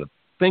might want to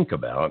think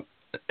about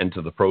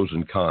into the pros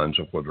and cons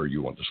of whether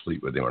you want to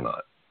sleep with him or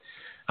not.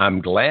 I'm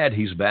glad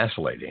he's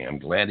vacillating. I'm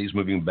glad he's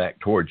moving back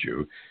towards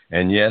you.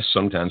 And yes,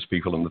 sometimes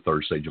people in the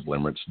third stage of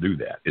limerence do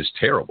that. It's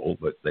terrible,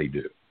 but they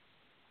do.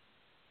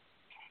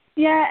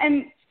 Yeah,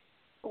 and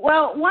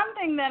well, one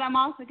thing that I'm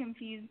also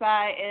confused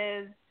by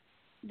is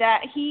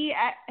that he,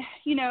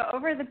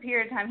 over the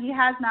period of time, he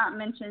has not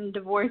mentioned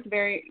divorce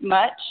very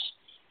much,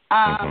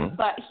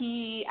 but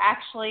he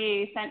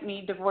actually sent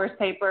me divorce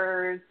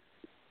papers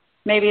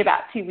maybe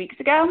about 2 weeks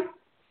ago,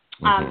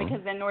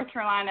 because in North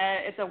Carolina,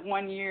 it's a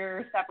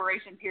 1-year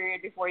separation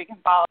period before you can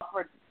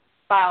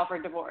file for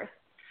divorce.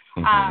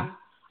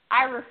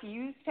 I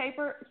refused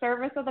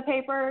service of the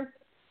papers,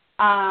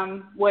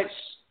 which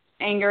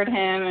angered him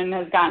and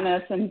has gotten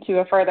us into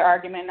a further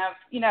argument of,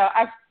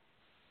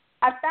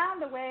 I've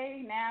found a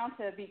way now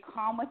to be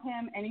calm with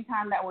him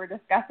anytime that we're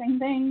discussing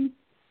things.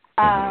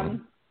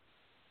 And,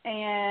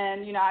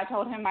 I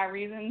told him my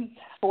reasons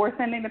for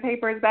sending the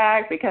papers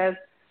back because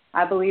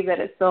I believe that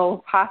it's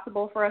still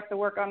possible for us to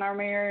work on our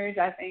marriage.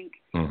 I think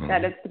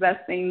that it's the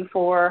best thing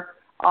for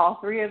all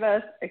three of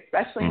us,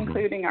 especially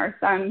including our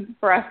son,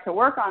 for us to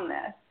work on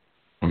this.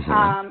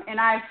 And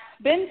I've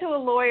been to a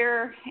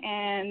lawyer,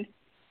 and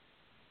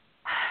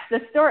the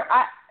story,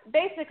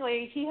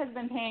 basically, he has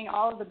been paying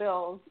all of the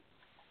bills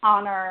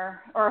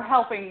or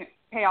helping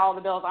pay all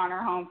the bills on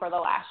our home for the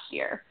last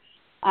year,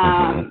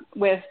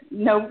 with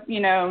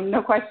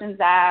no questions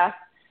asked.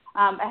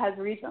 Has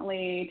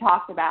recently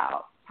talked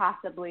about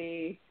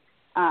possibly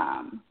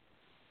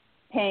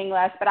paying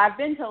less, but I've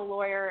been to a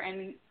lawyer,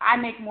 and I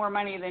make more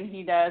money than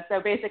he does,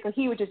 so basically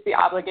he would just be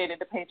obligated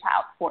to pay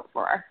child support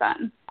for our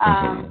son.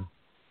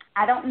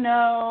 I don't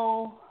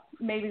know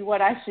maybe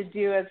what I should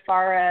do as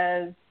far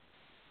as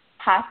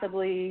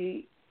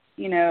possibly,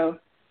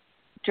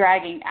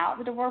 dragging out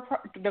the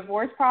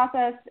divorce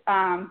process,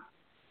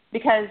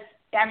 because,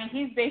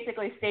 he's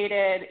basically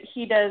stated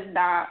he does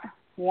not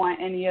want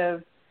any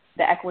of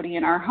the equity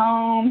in our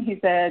home. He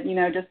said,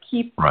 just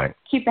keep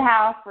the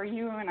house for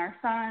you and our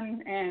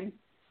son. And,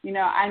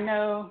 I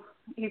know,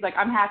 he's like,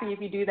 I'm happy if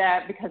you do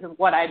that because of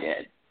what I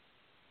did.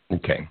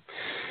 Okay.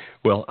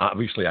 Well,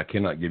 obviously, I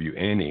cannot give you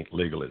any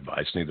legal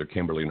advice. Neither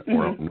Kimberly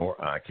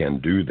nor I can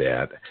do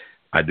that.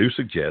 I do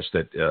suggest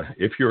that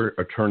if your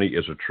attorney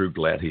is a true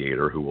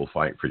gladiator who will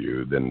fight for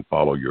you, then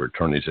follow your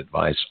attorney's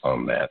advice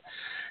on that.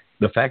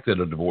 The fact that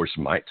a divorce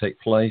might take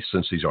place,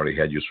 since he's already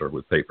had you served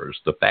with papers,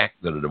 the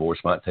fact that a divorce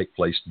might take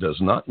place does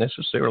not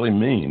necessarily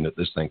mean that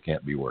this thing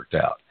can't be worked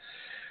out.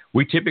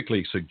 We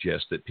typically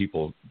suggest that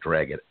people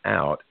drag it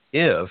out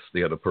if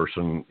the other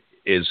person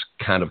is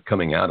kind of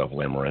coming out of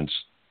limerence,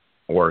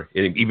 or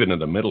even in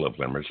the middle of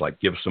limerence, like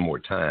give some more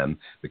time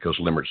because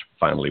limerence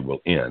finally will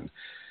end.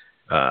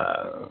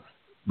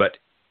 But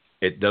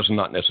it does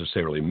not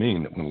necessarily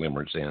mean that when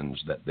limerence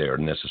ends that they're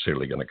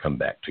necessarily going to come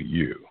back to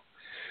you.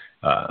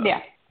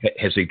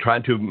 Does he try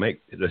to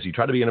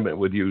be intimate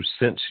with you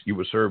since you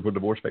were served with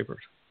divorce papers?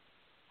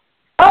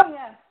 Oh,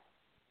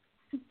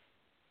 yes.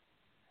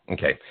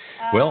 Okay.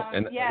 Well,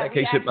 in that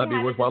case, it might be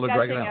worthwhile to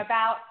drag it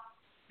out.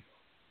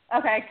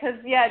 Because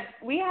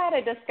we had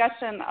a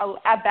discussion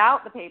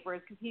about the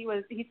papers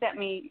because he sent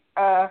me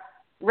a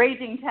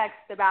raging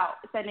text about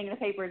sending the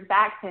papers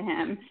back to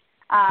him,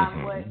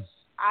 which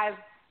I've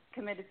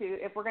committed to.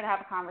 If we're going to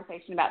have a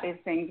conversation about these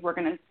things, we're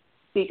going to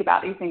speak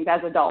about these things as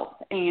adults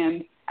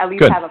and at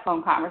least have a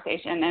phone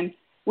conversation. And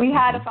we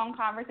had a phone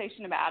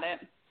conversation about it.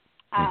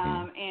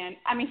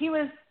 And he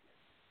was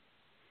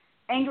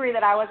angry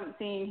that I wasn't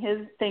seeing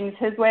things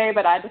his way,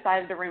 but I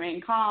decided to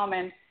remain calm.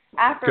 And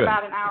after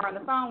about an hour on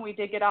the phone, we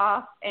did get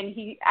off, and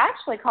he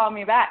actually called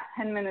me back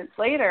 10 minutes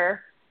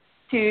later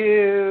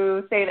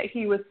to say that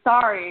he was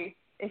sorry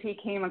if he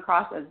came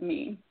across as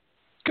mean.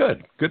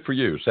 Good for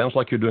you. Sounds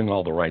like you're doing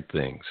all the right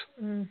things.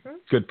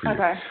 Good for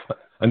you.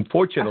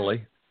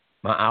 Unfortunately,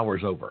 my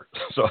hour's over,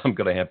 so I'm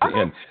going to have to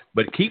end.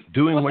 But keep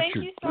doing what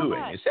you're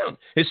doing.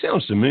 It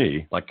sounds to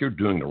me like you're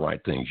doing the right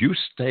things. You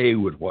stay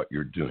with what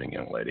you're doing,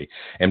 young lady.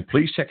 And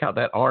please check out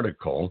that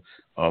article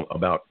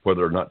about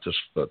whether or not to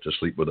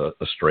sleep with a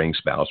straying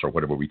spouse or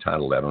whatever we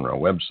title that on our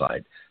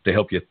website to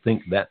help you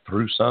think that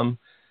through some.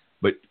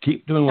 But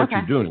keep doing what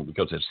you're doing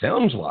because it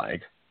sounds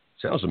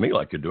to me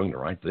like you're doing the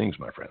right things,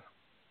 my friend.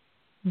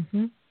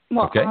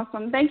 Well,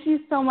 awesome. Thank you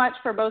so much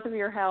for both of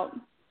your help.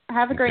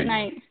 Have a great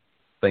night.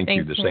 Thank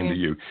Thanks, you. The same to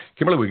you.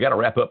 Kimberly, we got to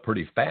wrap up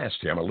pretty fast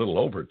here. I'm a little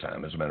over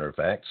time, as a matter of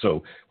fact.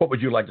 So what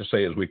would you like to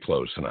say as we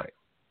close tonight?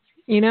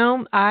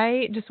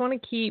 I just want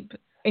to keep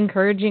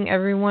encouraging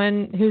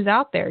everyone who's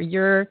out there.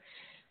 You're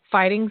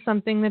fighting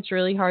something that's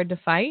really hard to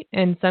fight,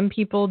 and some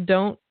people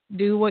don't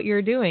do what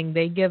you're doing.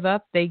 They give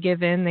up, they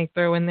give in, they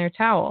throw in their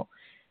towel.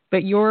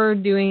 But you're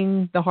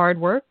doing the hard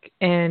work,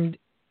 and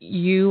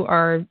you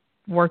are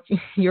working.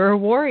 You're a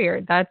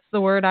warrior. That's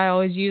the word I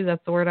always use.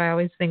 That's the word I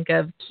always think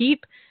of.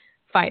 Keep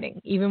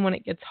fighting, even when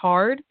it gets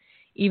hard,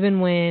 even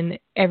when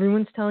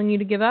everyone's telling you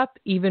to give up,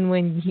 even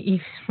when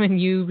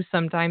you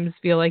sometimes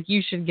feel like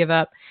you should give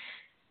up.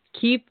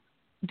 Keep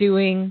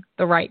doing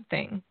the right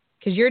thing,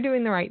 because you're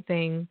doing the right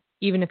thing,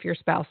 even if your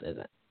spouse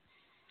isn't.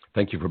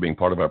 Thank you for being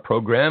part of our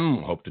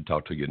program. Hope to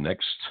talk to you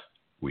next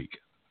week.